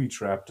Betty booby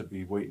trap to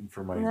be waiting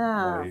for my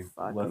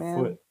left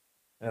foot.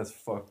 That's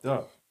fucked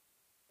up.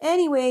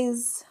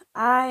 Anyways,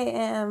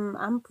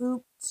 I'm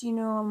pooped, I'm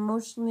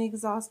emotionally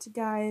exhausted,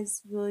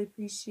 guys. Really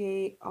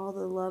appreciate all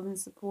the love and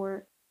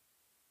support.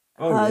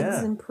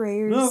 Hugs and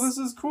prayers. No, this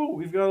is cool.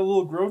 We've got a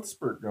little growth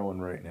spurt going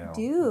right now.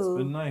 Dude. It's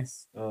been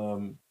nice.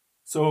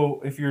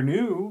 So if you're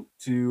new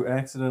to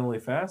Accidentally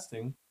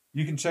Fasting,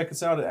 you can check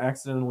us out at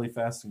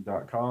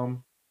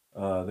accidentallyfasting.com.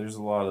 There's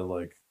a lot of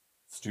like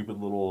stupid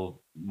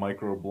little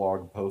micro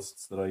blog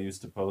posts that I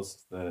used to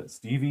post that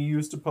Stevie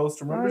used to post.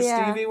 Remember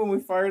Stevie when we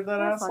fired that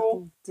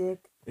asshole?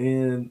 Dick.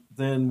 And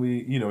then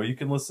you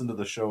can listen to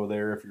the show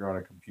there if you're on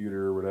a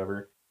computer or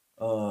whatever.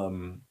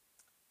 So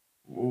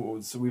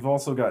we've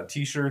also got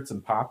t-shirts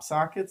and pop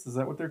sockets. Is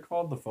that what they're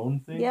called? The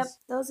phone things? Yep,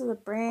 those are the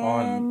brand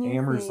on new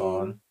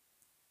Amazon. thing.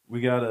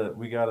 We gotta.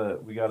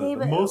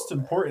 Most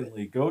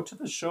importantly, go to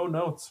the show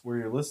notes where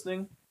you're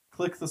listening.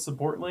 Click the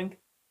support link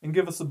and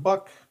give us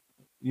 $1.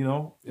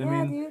 I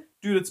mean,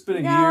 dude, it's been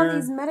a year. All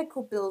these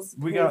medical bills.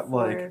 We got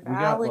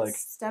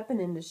stepping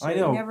into shit. I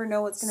know. You never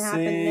know what's gonna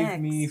happen next. Save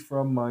me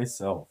from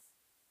myself.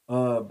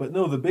 But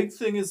no, the big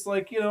thing is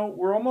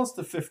we're almost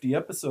to 50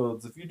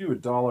 episodes. If you do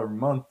 $1 a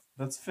month,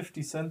 that's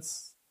 50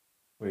 cents.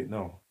 Wait,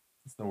 no,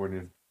 it's nowhere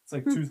near. It's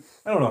like two.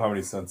 I don't know how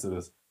many cents it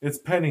is. It's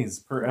pennies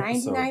per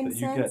episode that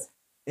you get.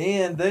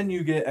 And then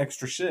you get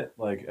extra shit,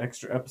 like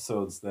extra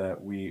episodes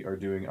that we are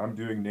doing. I'm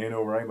doing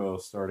NaNoWriMo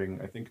starting,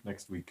 I think,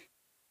 next week.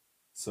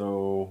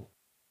 So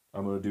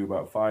I'm going to do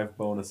about 5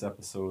 bonus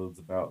episodes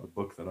about the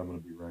book that I'm going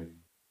to be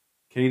writing.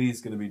 Katie's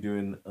going to be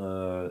doing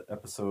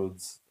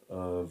episodes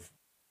of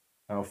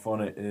how fun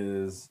it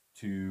is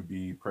to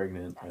be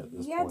pregnant at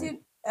this point. Yeah, dude.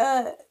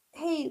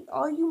 Hey,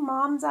 all you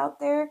moms out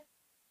there,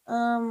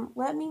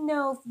 let me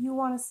know if you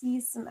want to see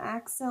some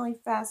accidentally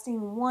fasting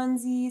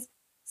onesies,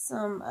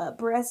 some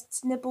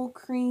breast nipple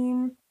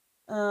cream,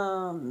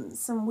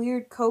 some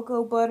weird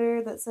cocoa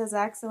butter that says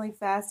accidentally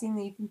fasting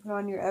that you can put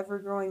on your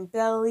ever-growing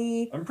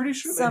belly. I'm pretty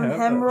sure some they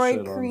have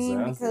hemorrhoid that cream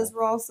on Zazzle, because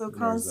we're also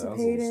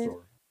constipated.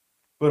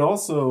 But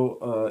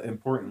also,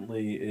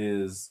 importantly,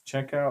 is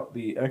check out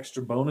the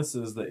extra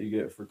bonuses that you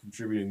get for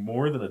contributing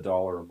more than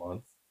 $1 a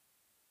month.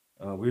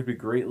 We'd be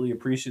greatly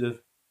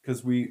appreciative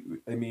because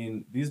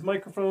these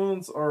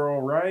microphones are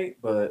all right,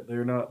 but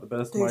they're not the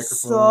best microphones.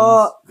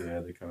 Suck.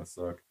 Yeah, they kind of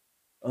suck.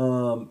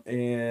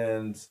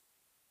 And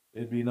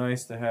it'd be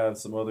nice to have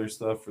some other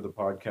stuff for the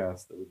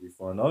podcast that would be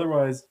fun.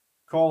 Otherwise,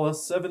 call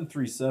us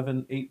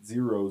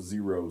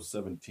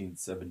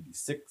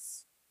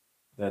 737-800-1776.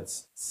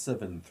 That's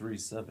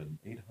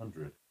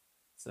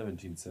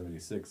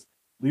 737-800-1776.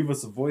 Leave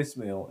us a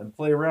voicemail and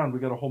play around. We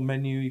got a whole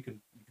menu. You can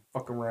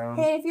fuck around.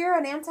 Hey, if you're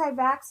an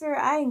anti-vaxxer,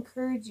 I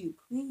encourage you,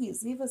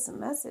 please leave us a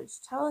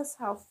message. Tell us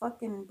how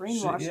fucking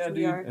brainwashed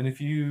we are. And if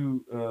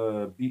you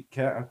beat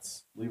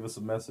cats, leave us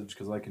a message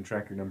because I can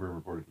track your number and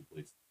report it to the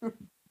police.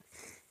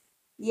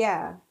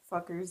 Yeah,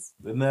 fuckers.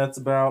 And that's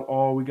about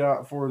all we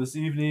got for this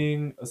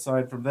evening,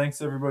 aside from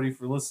thanks everybody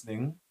for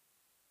listening.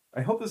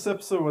 I hope this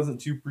episode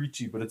wasn't too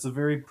preachy, but it's a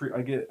very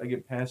I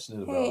get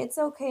passionate about. Hey, it's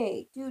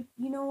okay, dude.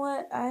 You know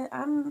what? I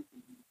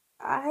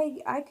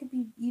could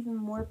be even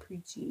more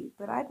preachy,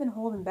 but I've been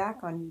holding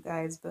back on you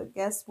guys. But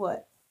guess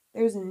what?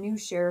 There's a new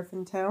sheriff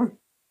in town.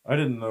 I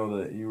didn't know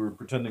that you were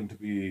pretending to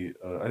be.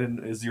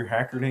 Is your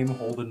hacker name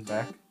Holden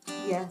Back?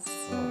 Yes.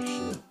 Oh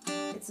shit.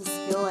 It's a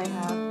skill I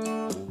have.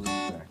 Holden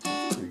Back.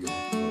 That's pretty good.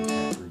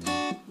 Hacker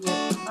name.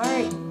 Yep. All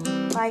right.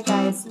 Bye,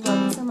 guys.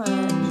 Love you so much.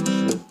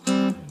 Shit.